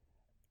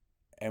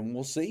 And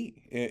we'll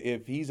see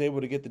if he's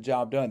able to get the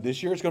job done.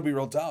 This year it's going to be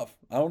real tough.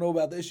 I don't know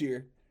about this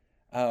year,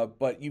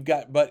 but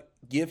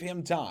give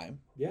him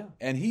time. Yeah,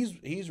 and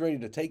he's ready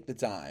to take the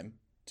time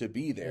to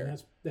be there.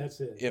 And that's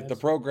it. If the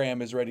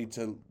program is ready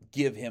to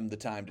give him the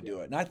time to do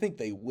it, and I think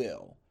they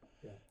will.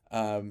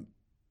 Yeah.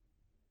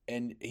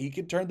 And he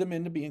could turn them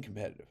into being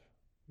competitive.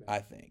 Yeah. I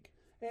think.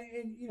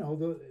 And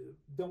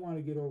don't want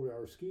to get over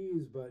our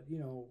skis, but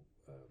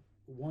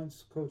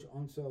once Coach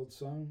Unseld's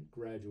son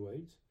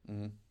graduates,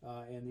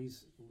 and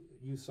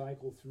you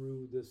cycle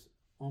through this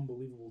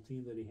unbelievable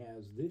team that he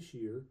has this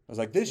year. I was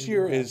like, this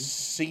year is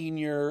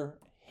senior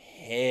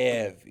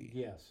heavy.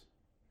 Yes.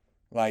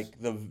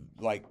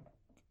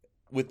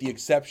 With the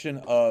exception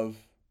of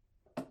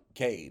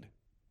Cade.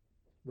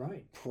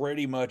 Right.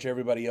 Pretty much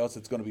everybody else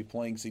that's going to be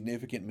playing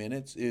significant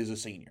minutes is a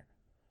senior.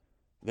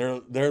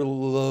 They're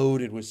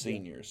loaded with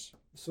seniors.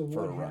 So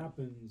what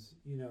happens,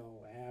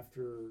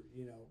 after,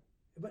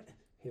 but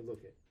hey,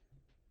 look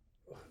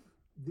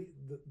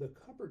the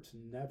cupboard's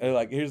never.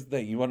 Like, here's the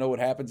thing. You want to know what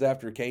happens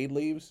after Cade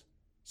leaves?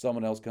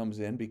 Someone else comes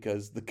in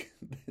because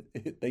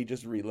they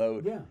just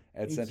reload Yeah,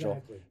 at Central.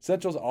 exactly.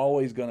 Central's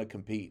always going to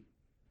compete.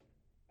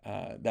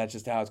 That's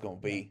just how it's going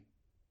to be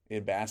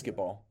in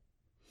basketball.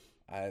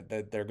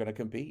 That they're going to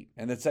compete,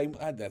 and that same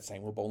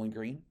with Bowling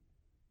Green.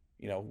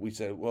 We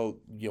said, well,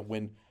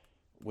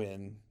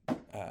 when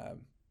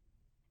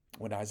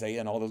Isaiah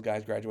and all those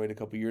guys graduated a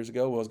couple years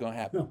ago, what was going to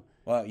happen? No.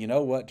 Well, you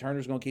know what?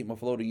 Turner's going to keep them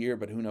afloat a year,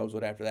 but who knows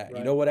what after that? Right.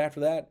 You know what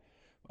after that?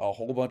 A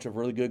whole bunch of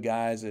really good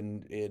guys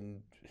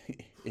in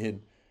MJ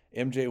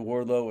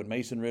Wardlow and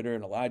Mason Ritter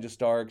and Elijah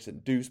Starks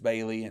and Deuce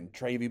Bailey and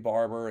Travie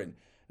Barber, and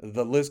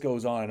the list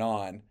goes on and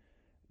on.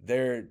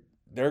 They're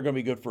going to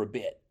be good for a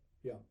bit.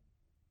 Yeah.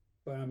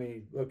 But, I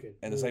mean, look at...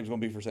 And the same's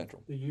going to be for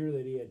Central. The year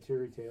that he had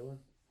Terry Taylor,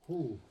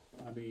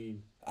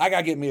 I got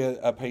to get me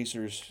a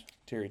Pacers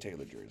Terry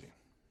Taylor jersey.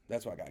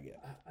 That's what I got to get.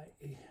 I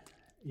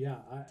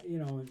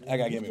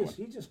got to get me one.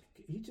 He just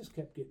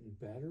kept getting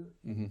better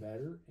Mm-hmm. and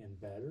better and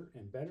better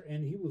and better,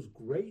 and he was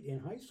great in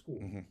high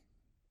school. Mm-hmm.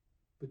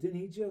 But then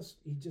he just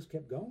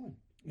kept going.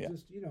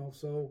 It's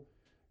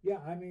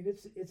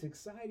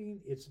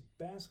exciting. It's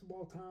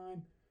basketball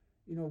time.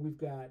 We're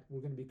going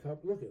to be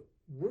covered. Look,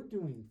 we're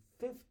doing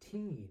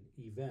 15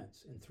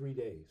 events in 3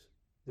 days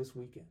this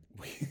weekend.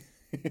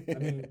 I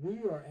mean, we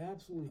are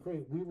absolutely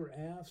great. We were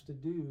asked to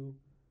do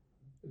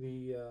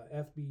the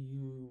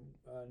FBU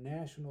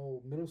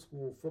National Middle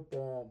School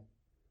Football.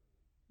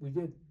 We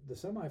did the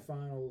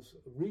semifinals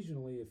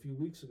regionally a few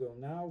weeks ago.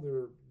 Now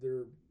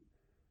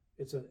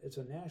it's a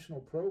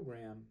national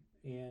program,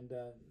 and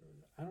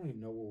I don't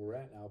even know where we're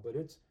at now. But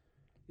it's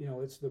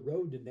the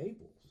road to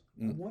Naples.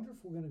 I wonder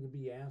if we're going to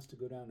be asked to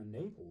go down to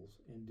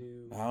Naples and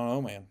do. I don't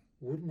know, man.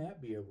 Wouldn't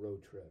that be a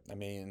road trip? I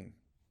mean,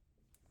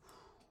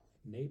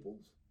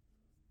 Naples.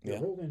 They're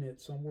holding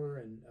it somewhere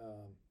in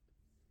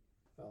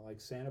like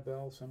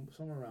Sanibel,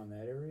 somewhere around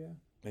that area.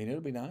 I mean, it'll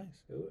be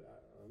nice.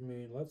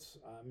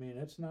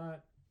 It's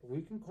not.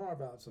 We can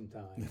carve out some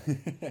time.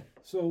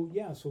 So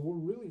we're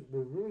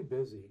really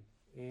busy,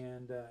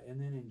 and then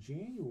in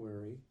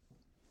January,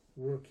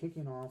 we're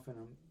kicking off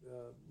in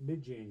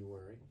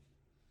mid-January.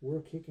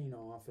 We're kicking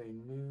off a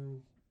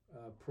new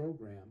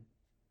program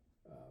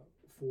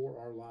for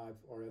our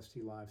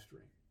ST live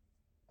stream.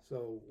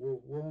 So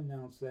we'll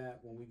announce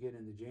that when we get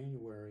into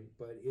January.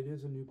 But it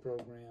is a new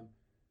program.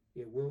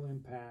 It will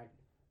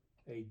impact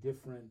a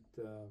different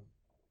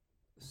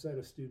set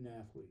of student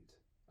athletes.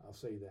 I'll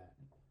say that.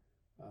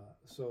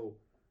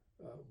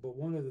 But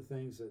one of the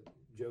things that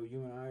Joe,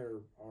 you and I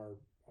are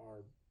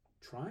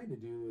trying to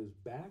do is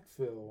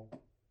backfill,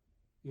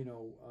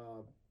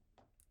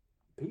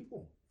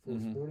 people for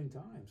Sporting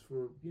Times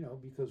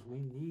because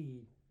we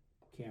need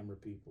camera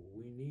people,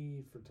 we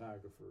need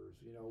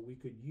photographers.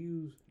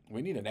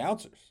 We need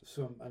announcers.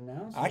 Some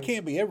announcers. I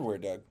can't be everywhere,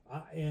 Doug.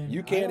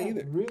 You I can't don't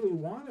either. Really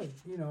want to,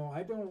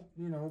 I don't,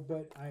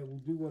 but I will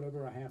do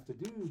whatever I have to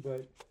do.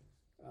 But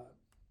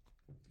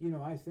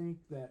I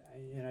think that,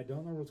 and I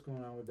don't know what's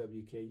going on with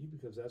WKU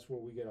because that's where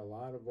we get a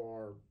lot of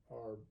our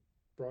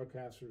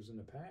broadcasters in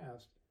the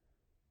past.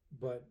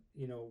 But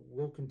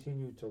we'll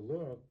continue to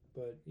look.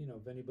 But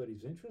if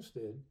anybody's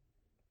interested,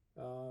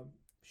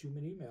 shoot me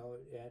an email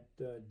at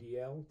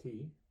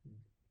DLT,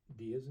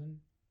 D as in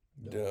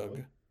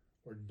Doug,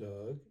 or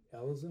Doug,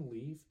 L as in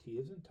leaf, T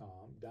as in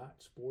Tom,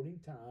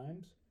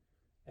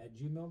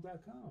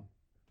 .sportingtimes@gmail.com.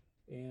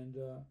 And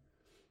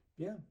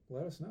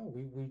let us know.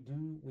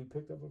 We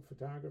picked up a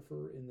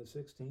photographer in the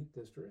 16th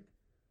district.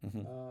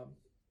 Mm-hmm.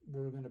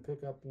 We're going to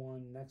pick up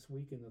one next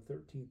week in the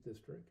 13th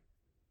district.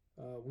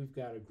 We've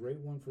got a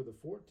great one for the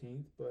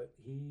 14th, but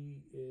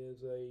he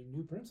is a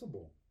new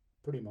principal,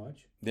 pretty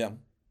much. Yeah.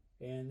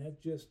 And that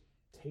just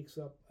takes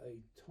up a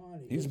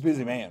ton. He's a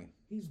busy man.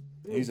 He's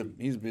busy.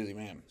 He's a busy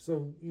man.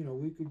 So,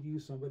 we could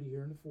use somebody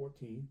here in the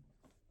 14th.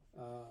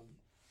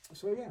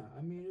 It's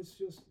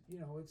just,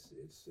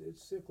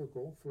 it's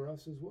cyclical for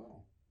us as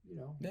well,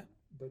 Yeah.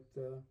 But,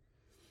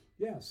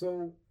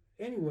 so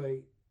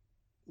anyway,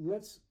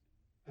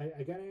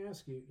 I got to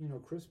ask you,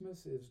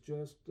 Christmas is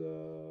just,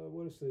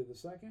 what is it, the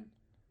 2nd?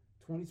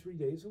 23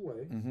 days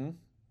away. Mm-hmm.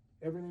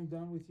 Everything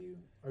done with you?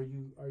 Are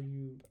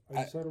you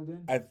settled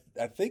in? I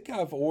think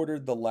I've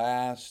ordered the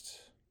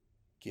last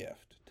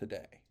gift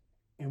today.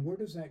 And where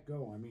does that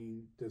go? I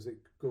mean, does it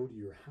go to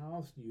your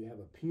house? Do you have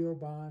a P.O.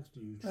 box?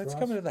 Do you trust It's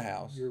coming to the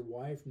house. Your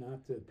wife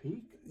not to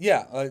peek?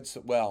 Yeah.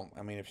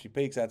 If she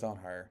peeks, that's on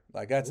her.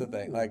 Like, that's the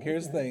thing. Like,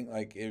 here's the thing.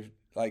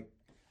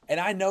 And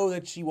I know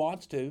that she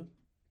wants to.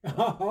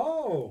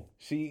 Oh.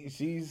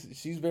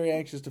 She's very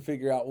anxious to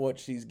figure out what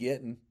she's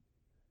getting.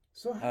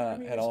 So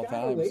at all it's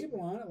got times. a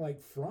label on it,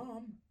 like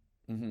from.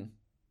 Mm-hmm.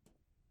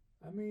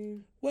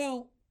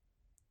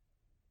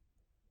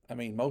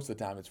 Most of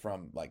the time it's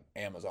from like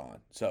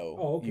Amazon.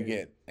 So you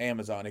get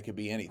Amazon, it could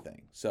be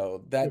anything.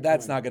 So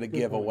that's not going to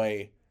give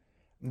away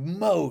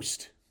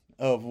most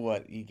of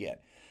what you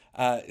get.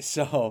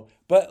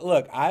 But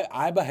look,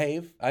 I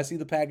behave. I see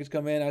the package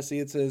come in. I see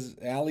it says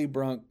Allie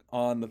Brunk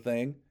on the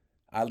thing.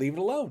 I leave it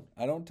alone.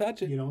 I don't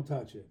touch it. You don't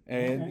touch it.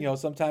 And, Okay. you know,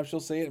 sometimes she'll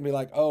see it and be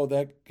like, oh,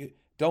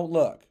 don't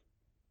look.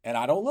 And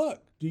I don't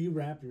look. Do you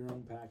wrap your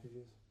own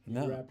packages? Do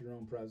No. you wrap your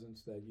own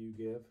presents that you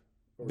give?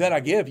 Or That I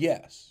give,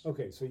 yes.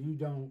 Okay, so you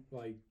don't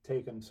like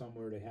take them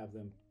somewhere to have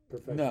them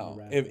professionally No.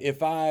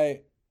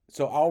 wrapped?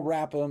 So I'll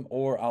wrap them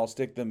or I'll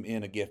stick them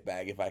in a gift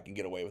bag if I can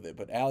get away with it.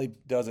 But Allie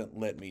doesn't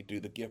let me do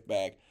the gift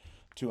bag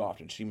too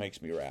often. She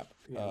makes me wrap.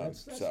 Yeah,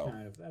 that's so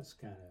that's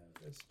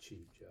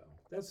cheap, Joe.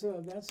 That's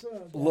a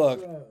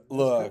Look.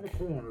 kind of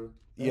corner.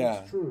 That's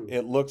yeah, true.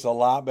 it looks a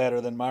lot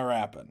better than my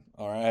wrapping.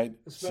 All right,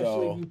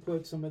 Especially if you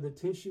put some of the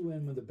tissue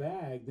in with the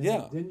bag. Then,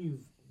 Yeah. Then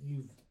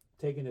you've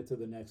taken it to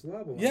the next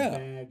level. Yeah.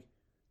 Bag,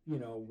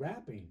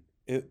 wrapping.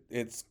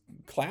 it's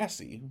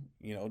classy,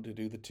 to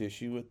do the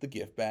tissue with the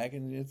gift bag,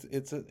 and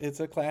it's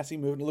a classy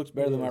move, and it looks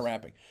better than my is.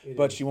 wrapping. It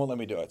But is. she won't let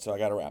me do it, so I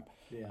got to wrap.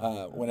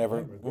 Yeah.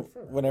 Whenever Good for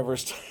her. whenever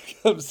stuff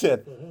comes in.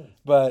 Good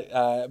for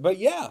her. But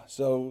yeah,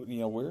 so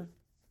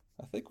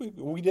I think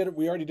we did it.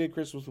 We already did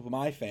Christmas with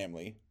my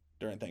family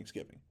during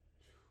Thanksgiving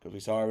because we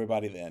saw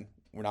everybody then.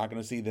 We're not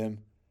going to see them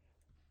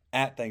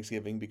at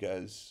Thanksgiving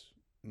because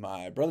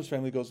my brother's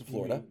family goes to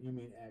Florida You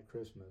mean at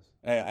Christmas?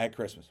 at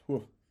Christmas.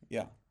 Whew,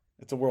 yeah,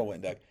 it's a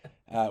whirlwind deck.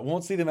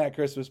 Won't see them at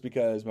Christmas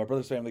because my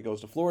brother's family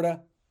goes to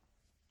Florida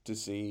to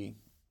see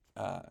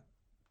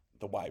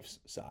the wife's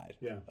side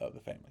Yeah. of the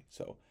family.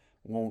 So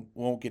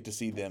won't get to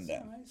see them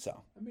That's then. nice.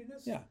 So I mean,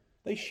 that's yeah,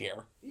 they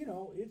share.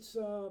 It's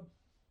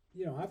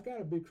I've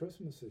got a big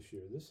Christmas this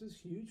year. This is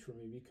huge for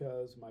me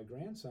because my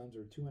grandsons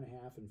are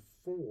 2.5 and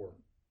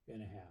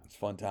 4.5. It's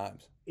fun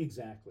times.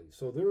 Exactly.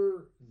 So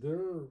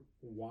they're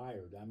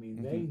wired. I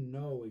mean, they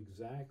know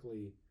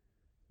exactly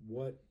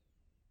what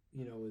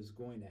is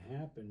going to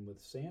happen with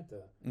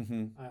Santa.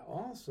 Mm-hmm. I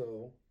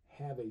also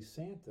have a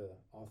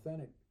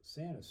authentic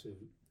Santa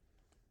suit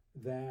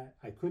that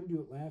I couldn't do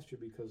it last year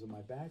because of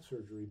my back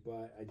surgery,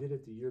 but I did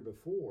it the year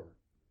before.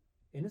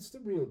 And it's the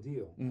real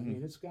deal. I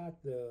mean, it's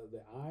got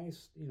the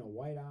eyes,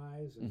 white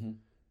eyes and,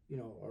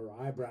 or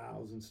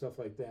eyebrows and stuff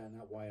like that,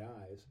 not white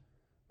eyes.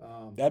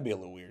 That'd be a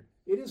little weird.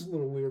 It is a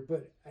little weird,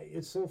 but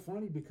it's so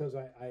funny because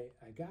I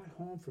got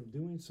home from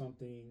doing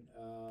something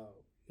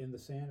in the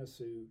Santa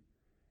suit,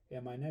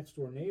 and my next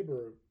door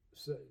neighbor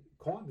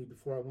caught me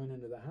before I went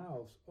into the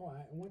house. Oh,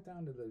 I went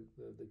down to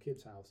the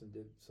kids' house and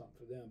did something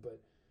for them,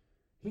 but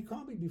he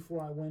caught me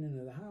before I went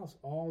into the house,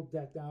 all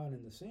decked out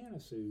in the Santa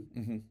suit,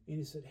 and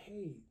he said,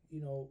 "Hey,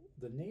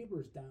 the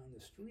neighbors down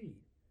the street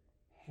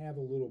have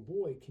a little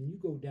boy. Can you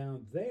go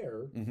down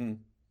there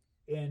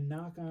and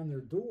knock on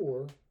their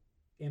door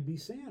and be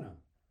Santa?"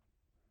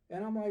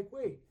 And I'm like,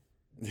 wait.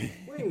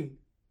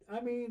 I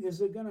mean,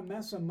 is it going to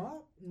mess him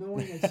up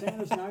knowing that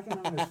Santa's knocking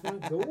on his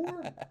front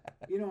door?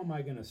 Am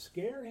I going to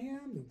scare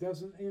him? It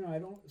doesn't, I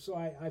don't. So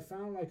I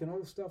found like an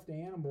old stuffed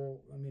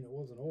animal. I mean, it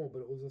wasn't old, but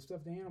it was a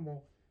stuffed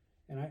animal.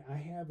 And I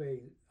had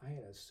a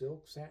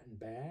silk satin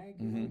bag.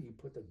 You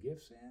put the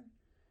gifts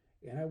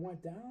in. And I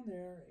went down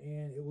there,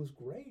 and it was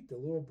great. The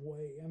little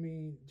boy, I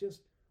mean,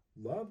 just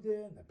loved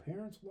it. And the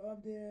parents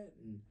loved it.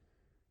 And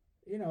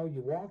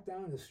you walk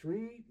down the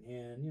street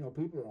and,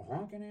 people are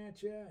honking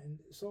at you. And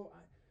so,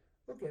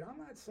 I'm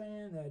not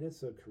saying that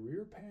it's a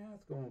career path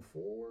going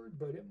forward,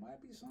 but it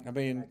might be something. I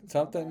mean,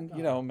 something,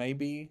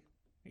 maybe,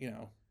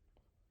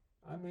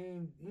 I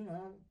mean,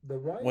 the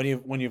right.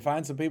 When you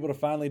find some people to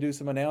finally do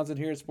some announcing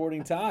here at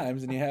Sporting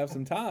Times and you have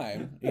some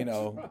time,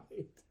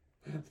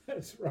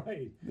 That's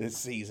right. this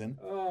season.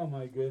 Oh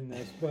my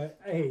goodness. But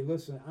hey,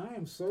 listen, I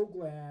am so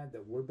glad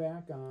that we're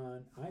back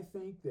on. I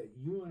think that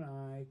you and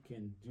I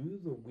can do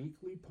the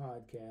weekly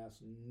podcast,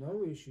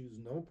 no issues,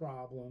 no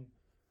problem.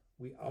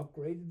 We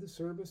upgraded the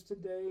service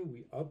today.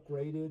 We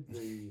upgraded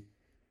the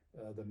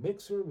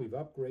mixer. We've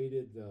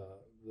upgraded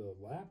the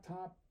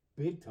laptop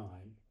big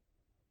time.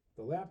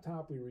 The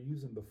laptop we were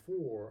using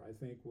before, I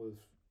think, was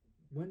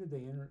when did the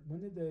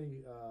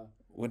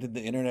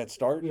internet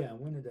start? Yeah,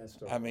 when did that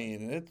start? I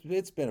mean,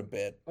 it's been a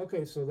bit.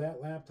 Okay, so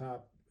that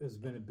laptop has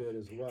been a bit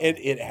as well.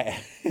 It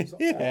has. It's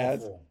It awful.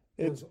 has.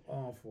 It's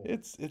awful.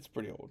 It's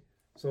pretty old.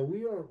 So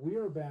we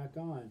are back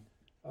on.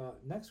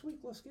 Next week,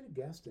 let's get a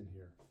guest in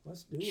here.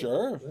 Let's do it.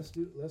 Sure.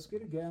 Let's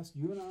get a guest.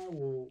 You and I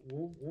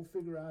we'll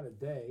figure out a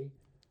day,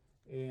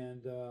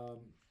 and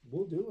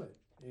we'll do it.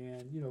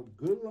 And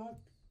good luck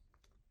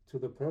to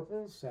the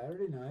Purples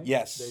Saturday night.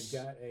 Yes.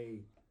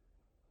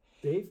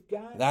 They've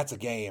got That's a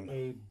game.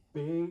 a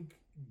big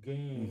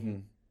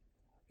game,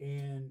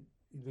 and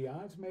the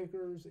odds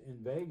makers in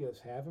Vegas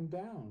have them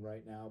down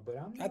right now. But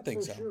I'm not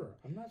think so so. sure.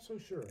 I'm not so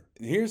sure.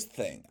 Here's the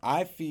thing.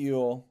 I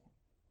feel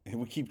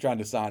we keep trying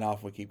to sign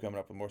off. We keep coming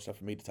up with more stuff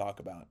for me to talk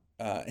about.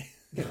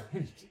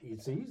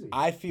 It's easy.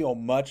 I feel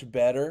much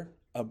better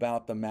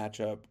about the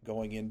matchup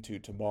going into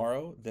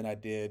tomorrow than I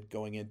did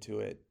going into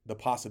it, the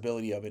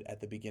possibility of it at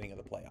the beginning of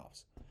the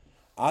playoffs.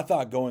 I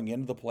thought going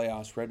into the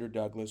playoffs, Frederick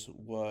Douglass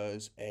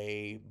was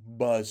a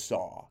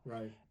buzzsaw.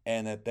 Right.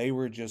 And that they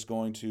were just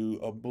going to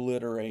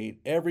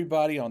obliterate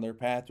everybody on their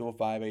path to a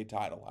 5A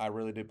title. I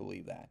really did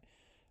believe that.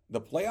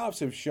 The playoffs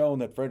have shown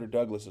that Frederick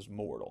Douglass is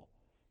mortal.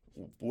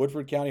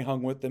 Woodford County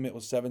hung with them. It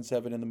was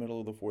 7-7 in the middle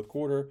of the fourth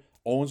quarter.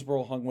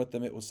 Owensboro hung with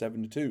them. It was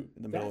 7-2 in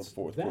the middle of the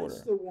fourth quarter.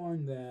 That's the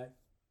one that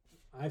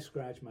I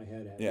scratch my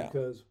head at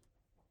because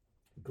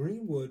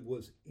Greenwood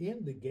was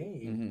in the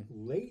game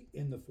late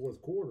in the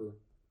fourth quarter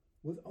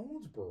with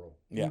Owensboro.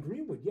 Yeah. And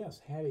Greenwood,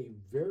 yes, had a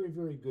very,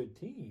 very good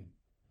team.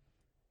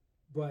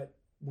 But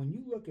when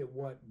you look at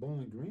what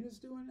Bowling Green is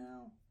doing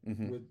now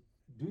with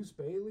Deuce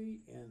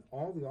Bailey and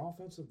all the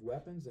offensive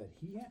weapons that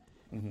he had,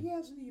 he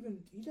hasn't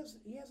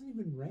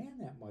even ran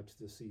that much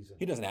this season.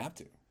 He doesn't have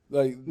to.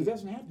 He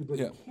doesn't have to, but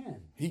he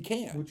can. He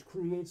can, which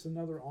creates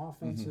another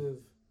offensive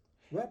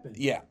weapon.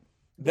 Yeah,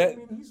 I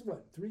mean, he's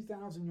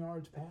 3,000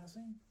 yards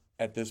passing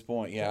at this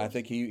point. Yeah, I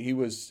think he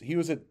was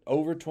at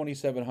over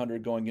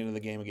 2,700 going into the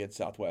game against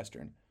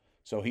Southwestern,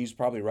 so he's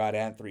probably right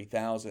at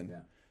 3,000. Yeah.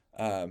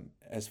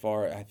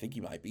 I think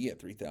he might be at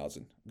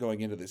 3,000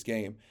 going into this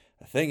game.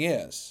 The thing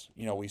is,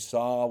 we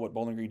saw what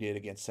Bowling Green did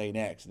against St.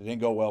 X. It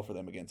didn't go well for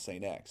them against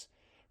St. X.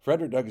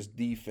 Frederick Douglass'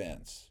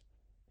 defense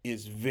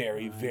is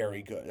very,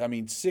 very good. I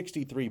mean,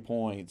 63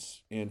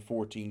 points in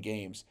 14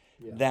 games.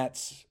 Yeah.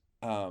 That's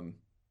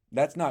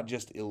not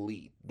just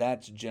elite.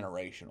 That's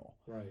generational.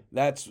 Right.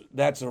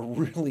 That's a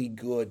really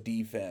good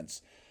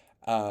defense.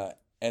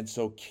 And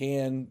so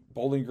can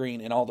Bowling Green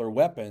and all their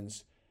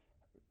weapons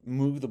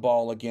move the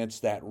ball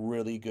against that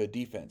really good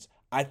defense?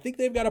 I think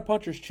they've got a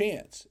puncher's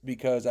chance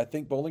because I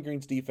think Bowling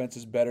Green's defense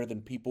is better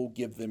than people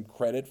give them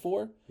credit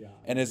for,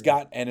 and has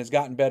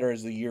gotten better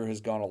as the year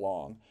has gone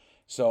along.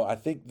 So I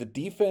think the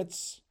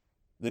defense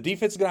is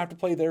going to have to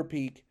play their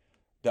peak.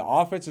 The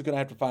offense is going to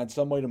have to find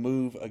some way to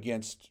move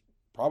against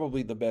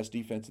probably the best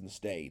defense in the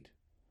state.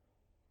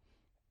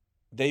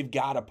 They've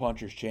got a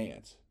puncher's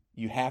chance.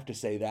 You have to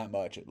say that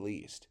much at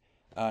least.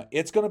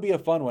 It's going to be a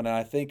fun one, and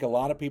I think a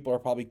lot of people are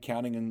probably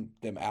counting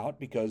them out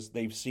because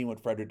they've seen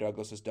what Frederick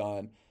Douglass has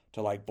done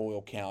to like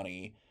Boyle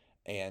County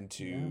and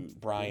to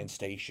Bryan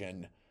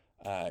Station,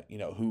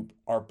 who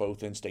are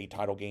both in state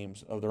title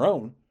games of their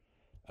own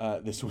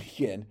this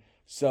weekend.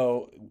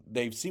 So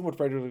they've seen what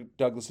Frederick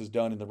Douglass has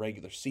done in the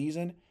regular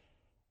season,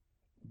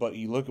 but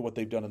you look at what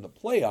they've done in the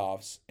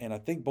playoffs, and I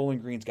think Bowling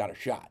Green's got a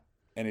shot.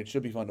 And it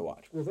should be fun to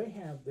watch. Well, they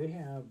have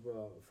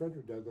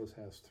Frederick Douglass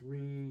has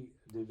 3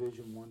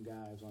 Division I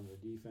guys on their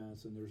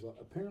defense, and there's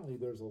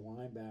a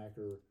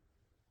linebacker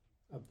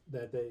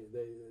that they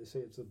say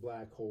it's a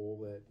black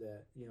hole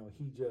that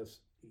he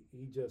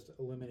just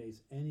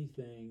eliminates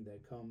anything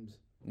that comes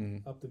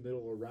up the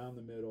middle or around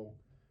the middle.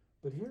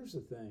 But here's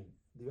the thing: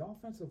 the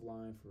offensive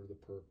line for the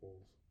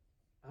Purples,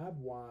 I've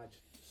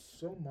watched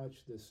so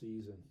much this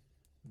season.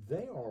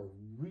 They are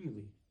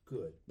really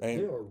good.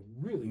 They are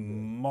really good.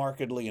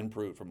 Markedly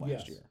improved from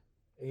last year.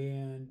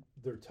 And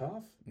they're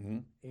tough.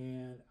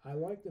 And I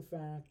like the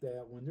fact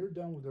that when they're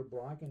done with their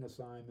blocking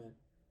assignment,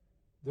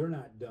 they're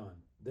not done.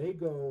 They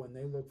go and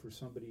they look for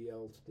somebody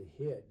else to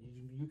hit.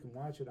 You can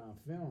watch it on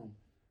film.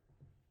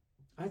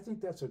 I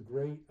think that's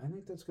going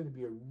to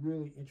be a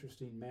really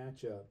interesting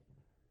matchup.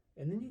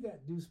 And then you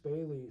got Deuce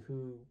Bailey,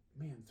 who,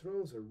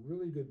 throws a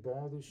really good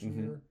ball this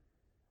year.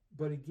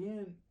 But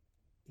again,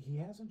 he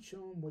hasn't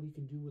shown what he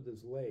can do with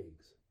his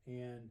legs.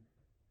 And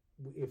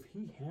if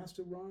he has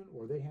to run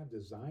or they have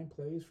design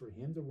plays for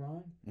him to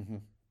run,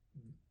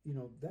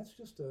 that's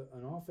just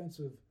an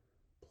offensive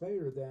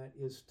player that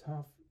is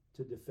tough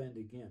to defend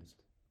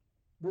against.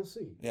 We'll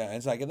see. Yeah,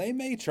 it's like they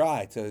may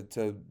try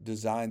to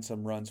design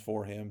some runs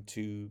for him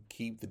to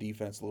keep the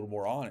defense a little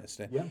more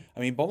honest. Yeah. I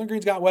mean, Bowling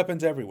Green's got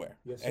weapons everywhere.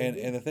 Yes,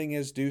 and the thing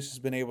is, Deuce has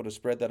been able to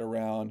spread that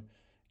around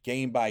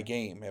game by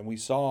game. And we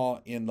saw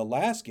in the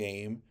last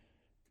game,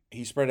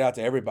 he spread it out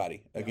to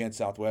everybody against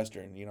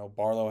Southwestern.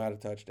 Barlow had a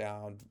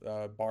touchdown.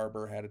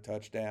 Barber had a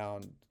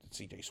touchdown.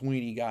 C.J.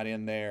 Sweeney got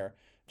in there.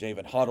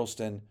 Javen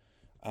Huddleston.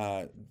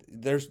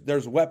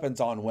 There's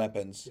weapons on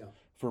weapons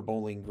for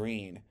Bowling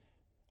Green.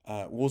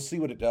 We'll see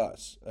what it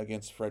does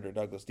against Frederick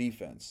Douglass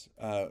defense.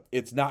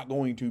 It's not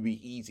going to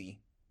be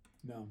easy.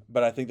 No.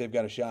 But I think they've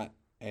got a shot.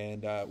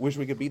 And wish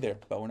we could be there,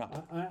 but we're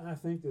not. I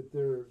think that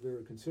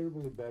they're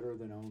considerably better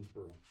than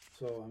Owensboro.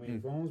 So,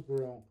 if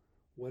Owensboro,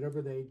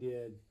 whatever they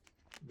did,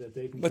 that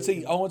they can. But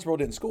see, Owensboro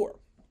didn't score.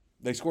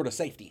 They scored a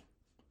safety.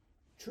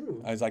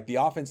 True. I was like, the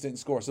offense didn't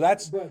score. So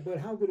that's. But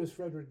how good is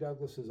Frederick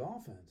Douglass's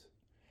offense?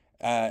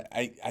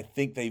 I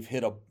think they've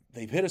hit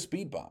a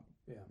speed bump.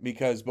 Yeah.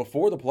 Because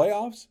before the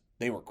playoffs,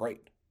 they were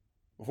great.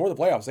 Before the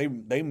playoffs,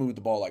 they moved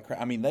the ball like crap.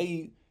 I mean,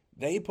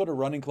 they put a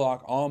running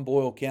clock on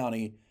Boyle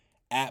County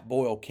at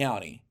Boyle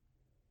County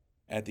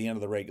at the end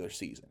of the regular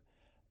season.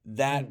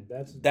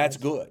 That's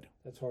good.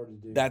 That's hard to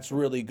do. That's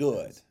really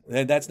good.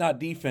 That's not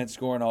defense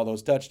scoring all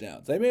those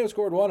touchdowns. They may have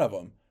scored one of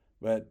them,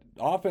 but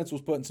offense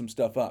was putting some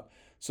stuff up.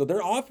 So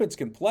their offense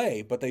can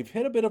play, but they've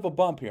hit a bit of a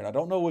bump here, and I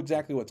don't know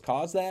exactly what's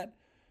caused that.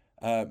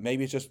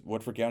 Maybe it's just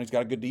Woodford County's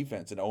got a good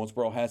defense, and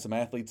Owensboro has some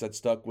athletes that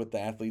stuck with the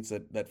athletes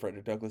that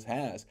Frederick Douglass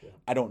has. Yeah.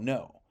 I don't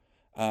know.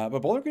 But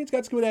Bowling Green's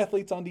got some good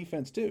athletes on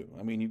defense, too.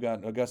 I mean, you've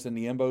got Augusta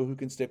Niembo who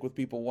can stick with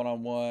people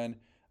one-on-one.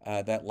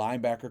 That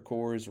linebacker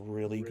core is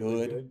really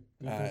good.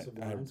 Defensive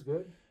line's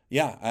good.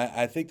 Yeah,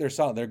 I think they're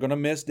solid. They're going to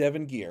miss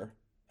Devin Gear.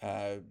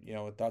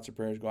 Thoughts and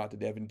prayers go out to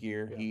Devin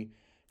Gear. Yeah. He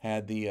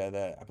had the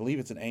I believe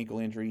it's an ankle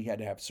injury. He had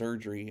to have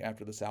surgery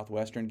after the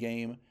Southwestern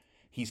game.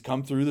 He's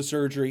come through the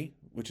surgery,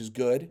 which is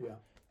good.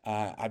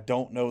 Yeah. I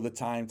don't know the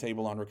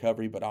timetable on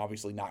recovery, but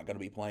obviously not going to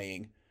be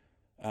playing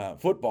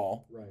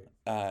football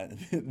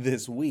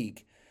this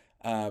week.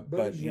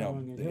 But he's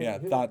young, and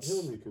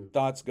he'll recoup.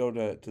 thoughts go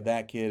to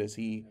that kid as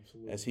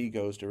he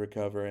goes to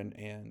recover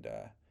and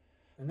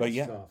that's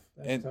tough.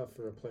 That's tough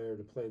for a player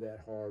to play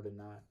that hard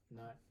and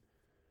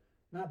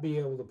not be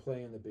able to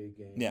play in the big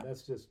game. Yeah.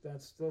 That's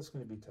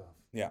going to be tough.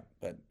 Yeah,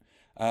 but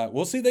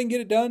we'll see if they can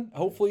get it done.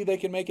 Hopefully they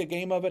can make a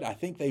game of it. I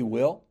think they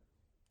will.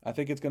 I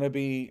think it's going to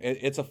be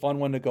it's a fun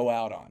one to go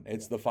out on.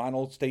 It's the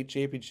final state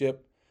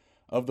championship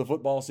of the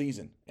football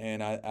season,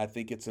 and I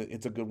think it's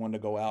a good one to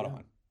go out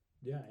on.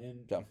 Yeah,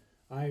 and so.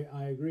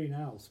 I agree.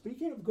 Now,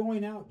 speaking of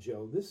going out,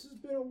 Joe, this has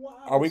been a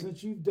while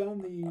since you've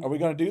done the. Are we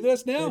going to do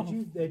this now?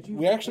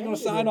 We actually going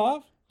to sign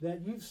off?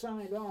 That you've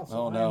signed off.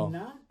 So I'm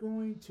not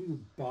going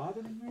to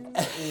bother you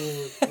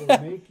or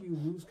make you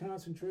lose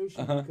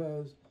concentration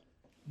because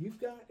you've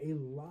got a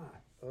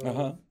lot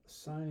of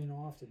signing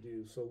off to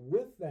do. So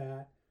with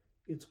that,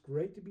 it's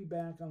great to be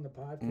back on the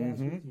podcast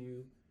with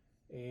you,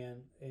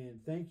 and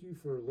thank you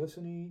for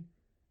listening.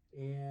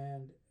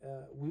 And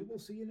we will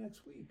see you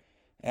next week.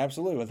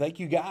 Absolutely. Well, thank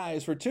you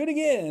guys for tuning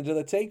in to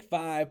the Take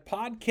 5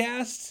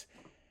 podcast.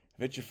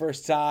 If it's your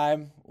first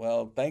time,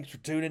 well, thanks for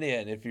tuning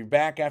in. If you're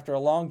back after a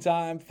long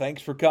time,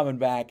 thanks for coming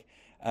back.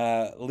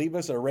 Leave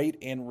us a rate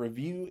and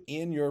review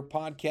in your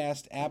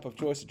podcast app of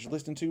choice that you're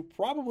listening to.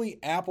 Probably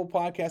Apple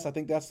Podcasts. I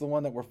think that's the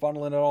one that we're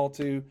funneling it all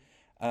to.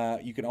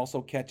 You can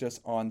also catch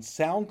us on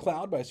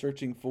SoundCloud by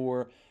searching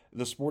for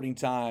The Sporting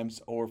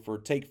Times or for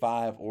Take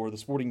 5 or The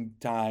Sporting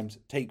Times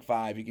Take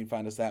 5. You can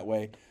find us that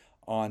way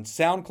on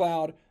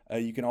SoundCloud.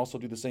 You can also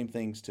do the same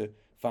things to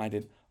find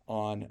it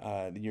on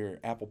your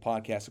Apple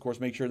Podcasts. Of course,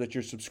 make sure that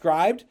you're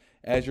subscribed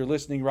as you're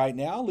listening right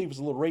now. Leave us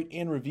a little rate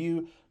and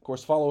review. Of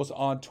course, follow us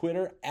on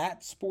Twitter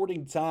at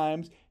Sporting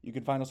Times. You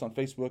can find us on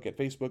Facebook at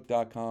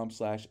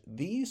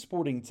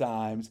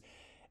facebook.com/thesportingtimes.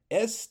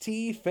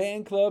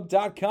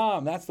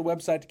 stfanclub.com. That's the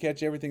website to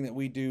catch everything that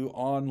we do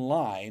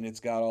online. It's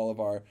got all of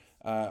our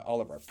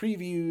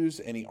previews,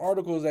 any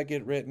articles that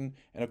get written,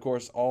 and of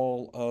course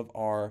all of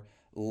our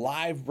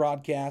live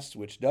broadcasts,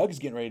 which Doug's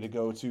getting ready to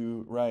go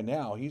to right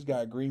now. He's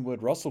got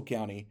Greenwood, Russell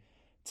County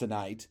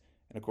tonight.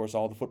 And, of course,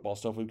 all the football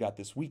stuff we've got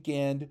this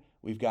weekend.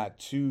 We've got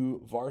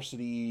 2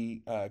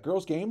 varsity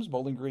girls games,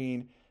 Bowling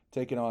Green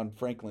taking on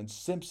Franklin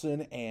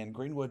Simpson and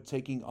Greenwood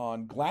taking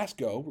on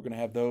Glasgow. We're going to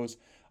have those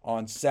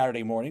on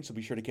Saturday morning, so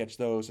be sure to catch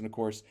those. And, of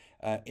course,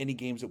 any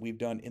games that we've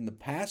done in the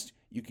past,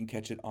 you can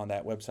catch it on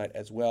that website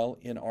as well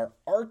in our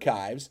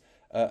archives.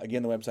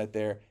 Again, the website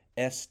there,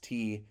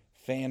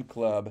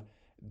 stfanclub.com.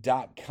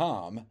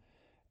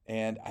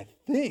 And I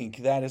think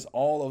that is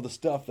all of the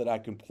stuff that I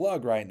can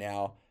plug right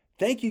now.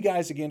 Thank you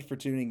guys again for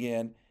tuning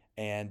in,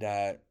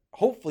 and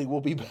hopefully we'll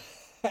be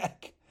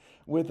back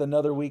with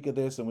another week of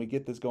this and we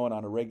get this going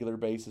on a regular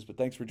basis. But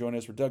thanks for joining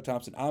us. For Doug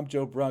Thompson, I'm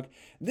Joe Brunk.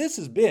 This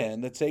has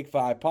been the Take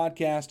 5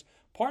 podcast,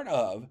 part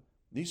of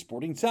the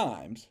Sporting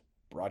Times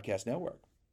Broadcast Network.